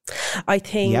 I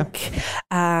think,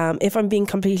 if I'm being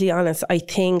completely honest, I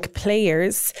think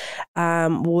players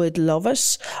would love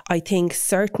it. I think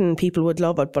certain people would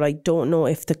love it, but I don't know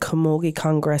if the Camogie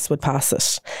Congress would pass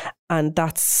it. And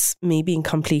that's me being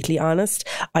completely honest.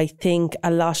 I think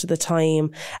a lot of the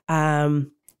time,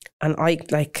 and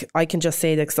I can just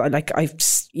say that, like, I've,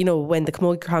 you know, when the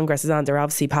Camogie Congress is on, they're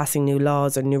obviously passing new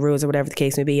laws or new rules or whatever the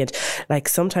case may be. And like,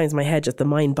 sometimes my head, just the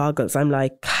mind boggles. I'm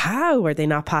like, how are they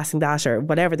not passing that, or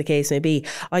whatever the case may be?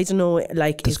 I don't know.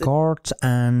 Like the skirts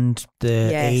and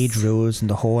the age rules and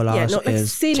the whole lot. Yeah, no, like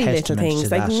is silly little things,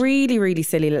 like really, really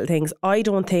silly little things. I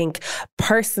don't think the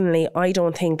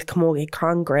Camogie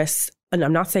Congress, and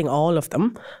I'm not saying all of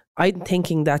them, I'm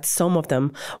thinking that some of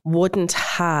them wouldn't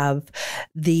have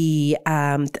the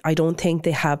I don't think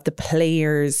they have the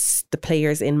players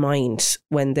in mind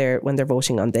when they're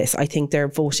voting on this. I think they're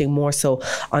voting more so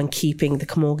on keeping the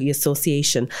Camogie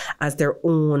Association as their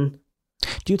own.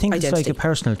 Do you think identity. It's like a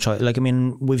personal choice? Like, I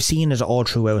mean, we've seen it all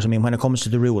throughout. I mean, when it comes to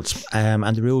the rules, and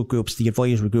the rule groups, the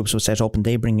advisory groups were set up and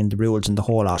they bring in the rules and the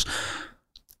whole lot.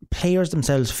 Players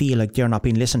themselves feel like they're not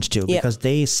being listened to because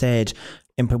they said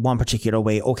in one particular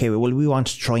way, okay, well, we want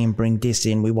to try and bring this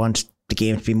in. We want the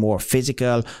game to be more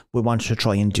physical. We want to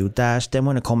try and do that. Then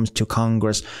when it comes to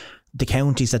Congress, the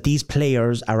counties that these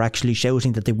players are actually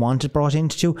shouting that they want it brought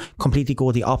into completely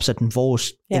go the opposite and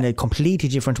vote in a completely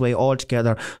different way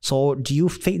altogether. So do you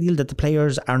feel that the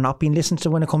players are not being listened to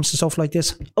when it comes to stuff like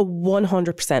this?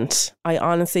 100%. I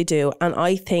honestly do. And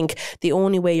I think the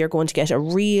only way you're going to get a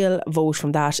real vote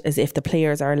from that is if the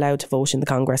players are allowed to vote in the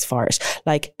Congress for it.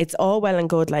 Like, it's all well and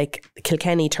good, like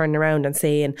Kilkenny turning around and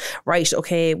saying, right,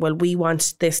 okay, well, we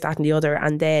want this, that and the other.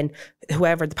 And then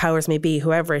whoever the powers may be,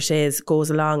 whoever it is, goes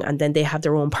along and then they have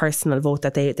their own personal vote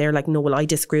that they're like, no, well, I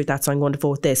disagree with that, so I'm going to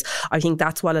vote this. I think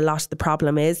that's what a lot of the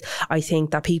problem is. I think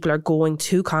that people are going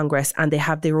to Congress and they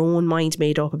have their own mind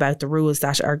made up about the rules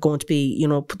that are going to be, you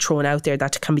know, thrown out there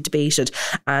that can be debated.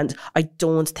 And I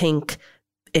don't think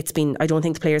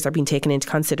the players are being taken into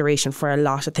consideration for a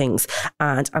lot of things.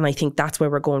 And I think that's where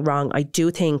we're going wrong. I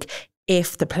do think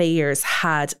if the players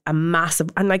had a massive,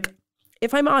 and like,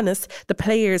 if I'm honest, the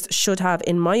players should have,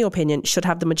 in my opinion,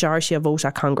 the majority of vote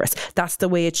at Congress. That's the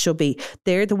way it should be.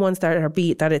 They're the ones that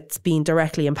it's being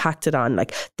directly impacted on.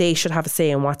 Like, they should have a say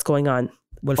in what's going on.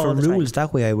 Well, for rules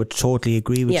that way, I would totally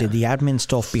agree with you. The admin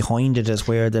stuff behind it is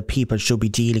where the people should be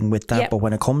dealing with that. But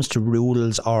when it comes to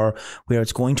rules or where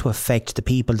it's going to affect the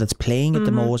people that's playing it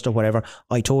the most or whatever,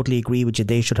 I totally agree with you.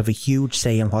 They should have a huge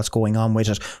say in what's going on with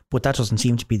it. But that doesn't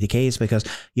seem to be the case because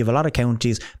you have a lot of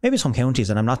counties, maybe some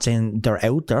counties, and I'm not saying they're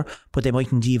out there, but they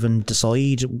mightn't even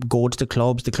decide, go to the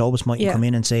clubs. The clubs mightn't come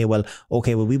in and say, well,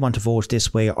 okay, well, we want to vote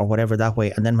this way or whatever that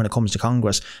way. And then when it comes to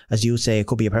Congress, as you say, it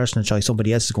could be a personal choice.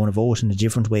 Somebody else is going to vote in a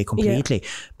different way completely.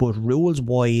 But rules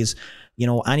wise, you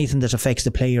know, anything that affects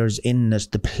the players in it,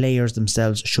 the players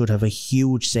themselves should have a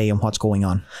huge say in what's going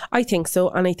on. I think so,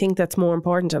 and I think that's more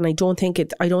important. And I don't think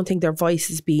their voice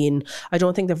is being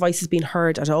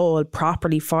heard at all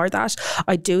properly for that.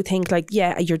 I do think, like,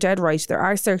 yeah, you're dead right. There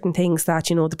are certain things that,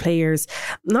 you know, the players,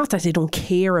 not that they don't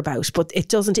care about, but it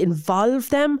doesn't involve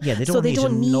them. Yeah, they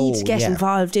don't need to get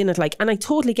involved in it. Like, and I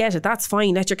totally get it. That's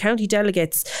fine. Let your county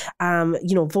delegates,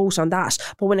 you know, vote on that.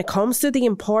 But when it comes to the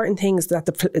important things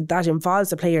that involves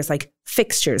the players, like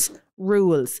fixtures,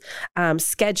 rules,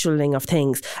 scheduling of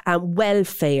things,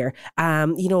 welfare,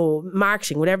 you know,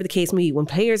 marketing, whatever the case may be, when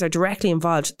players are directly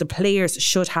involved, the players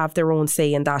should have their own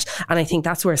say in that. And I think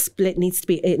that's where a split needs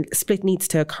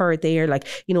to occur there. Like,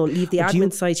 you know, leave the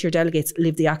admin side to your delegates,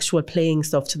 leave the actual playing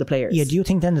stuff to the players. Yeah, do you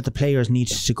think then that the players need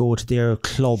to go to their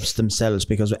clubs themselves,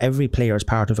 because every player is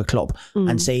part of a club,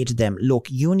 and say to them, look,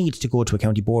 you need to go to a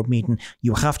county board meeting,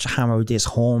 you have to hammer this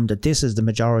home, that this is the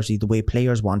majority, the way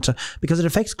players want to, because it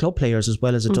affects club players as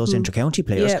well as it does inter-county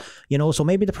players. You know, so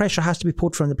maybe the pressure has to be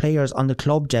put from the players on the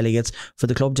club delegates, for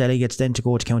the club delegates then to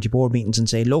go to county board meetings and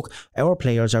say, look, our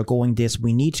players are going this,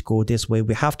 we need to go this way,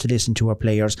 we have to listen to our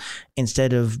players,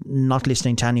 instead of not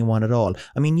listening to anyone at all.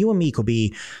 I mean, you and me could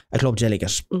be a club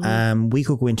delegate. We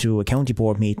could go into a county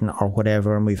board meeting or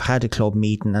whatever, and we've had a club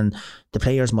meeting, and the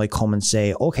players might come and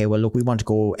say, okay, well, look, we want to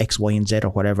go X, Y and Z or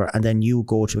whatever, and then you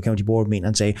go to a county board meeting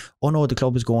and say, oh no, the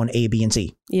club is going A, B and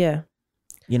C. Yeah.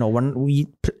 You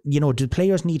know, do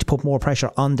players need to put more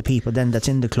pressure on the people then that's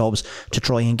in the clubs to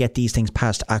try and get these things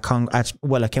passed at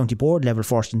county board level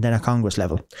first and then at Congress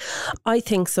level? I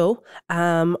think so.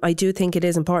 I do think it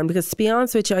is important, because to be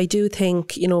honest with you, I do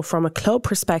think, you know, from a club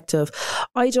perspective,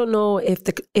 I don't know if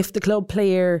the club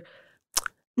player,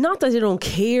 not that they don't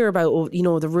care about, you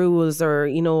know, the rules or,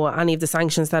 you know, any of the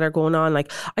sanctions that are going on.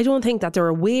 Like, I don't think that they're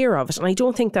aware of it. And I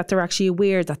don't think that they're actually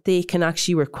aware that they can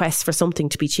actually request for something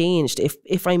to be changed,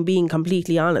 if I'm being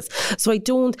completely honest. So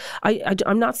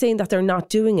I'm not saying that they're not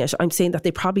doing it. I'm saying that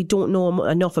they probably don't know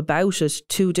enough about it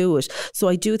to do it. So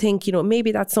I do think, you know,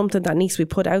 maybe that's something that needs to be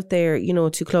put out there, you know,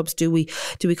 to clubs. Do we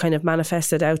kind of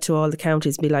manifest it out to all the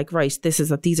counties, be like, right, these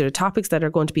are the topics that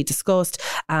are going to be discussed.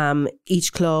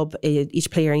 Each club, each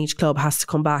player in each club has to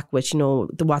come back with, you know,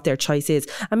 what their choice is,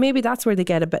 and maybe that's where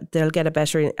they'll get a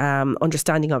better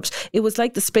understanding of it. It was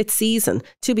like the split season,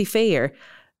 to be fair.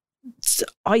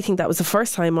 I think that was the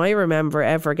first time I remember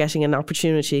ever getting an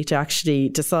opportunity to actually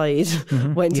decide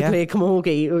when to play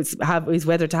camogie. It was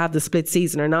whether to have the split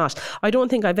season or not. I don't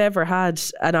think I've ever had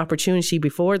an opportunity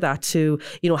before that to,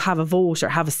 you know, have a vote or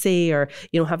have a say or,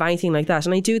 you know, have anything like that.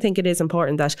 And I do think it is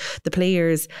important that the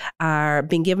players are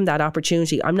being given that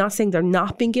opportunity. I'm not saying they're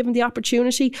not being given the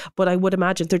opportunity, but I would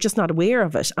imagine they're just not aware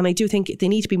of it. And I do think they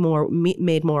need to be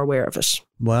made more aware of it.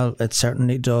 Well, it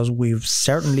certainly does. We've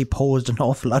certainly posed an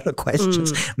awful lot of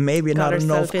questions. Maybe not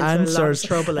enough answers.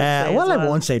 I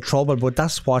won't say trouble, but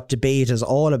that's what debate is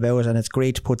all about, and it's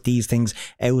great to put these things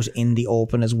out in the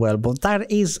open as well. But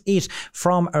that is it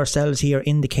from ourselves here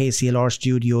in the KCLR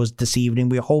studios this evening.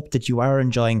 We hope that you are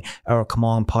enjoying our Come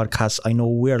On podcasts. I know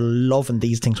we're loving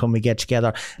these things when we get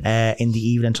together in the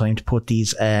evening time to put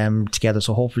these together.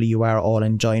 So hopefully you are all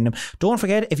enjoying them. Don't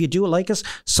forget, if you do like us,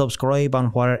 subscribe on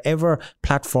whatever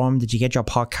platform that you get your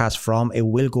podcast from. It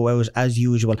will go out as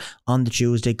usual on the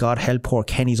Tuesday. God help poor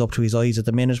Kenny's up to his eyes at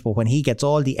the minute, but when he gets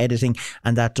all the editing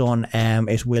and that done,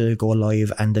 it will go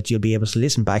live, and that you'll be able to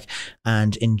listen back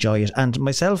and enjoy it. And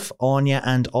myself, Anya,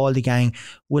 and all the gang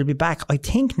will be back, I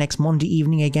think, next Monday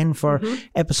evening again for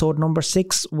episode number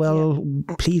 6. Well,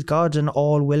 please God, and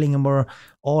all willing, and we're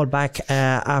all back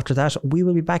after that. We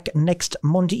will be back next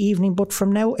Monday evening, but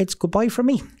from now it's goodbye from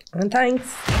me. And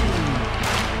thanks.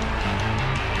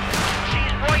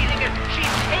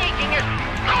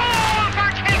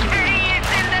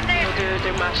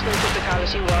 Matching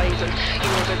physicality wise, and you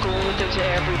know they're going with them to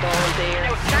every ball there.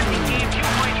 Outstanding game, 2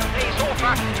 points from play so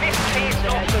far. Missed pace,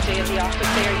 A good day in the office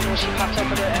there. You know, she popped up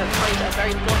with a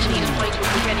very much needed point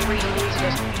with Jenny Reid losing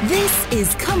it. This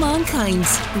is Come On Kind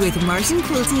with Martin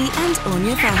Quilty and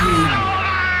Anya Fahy.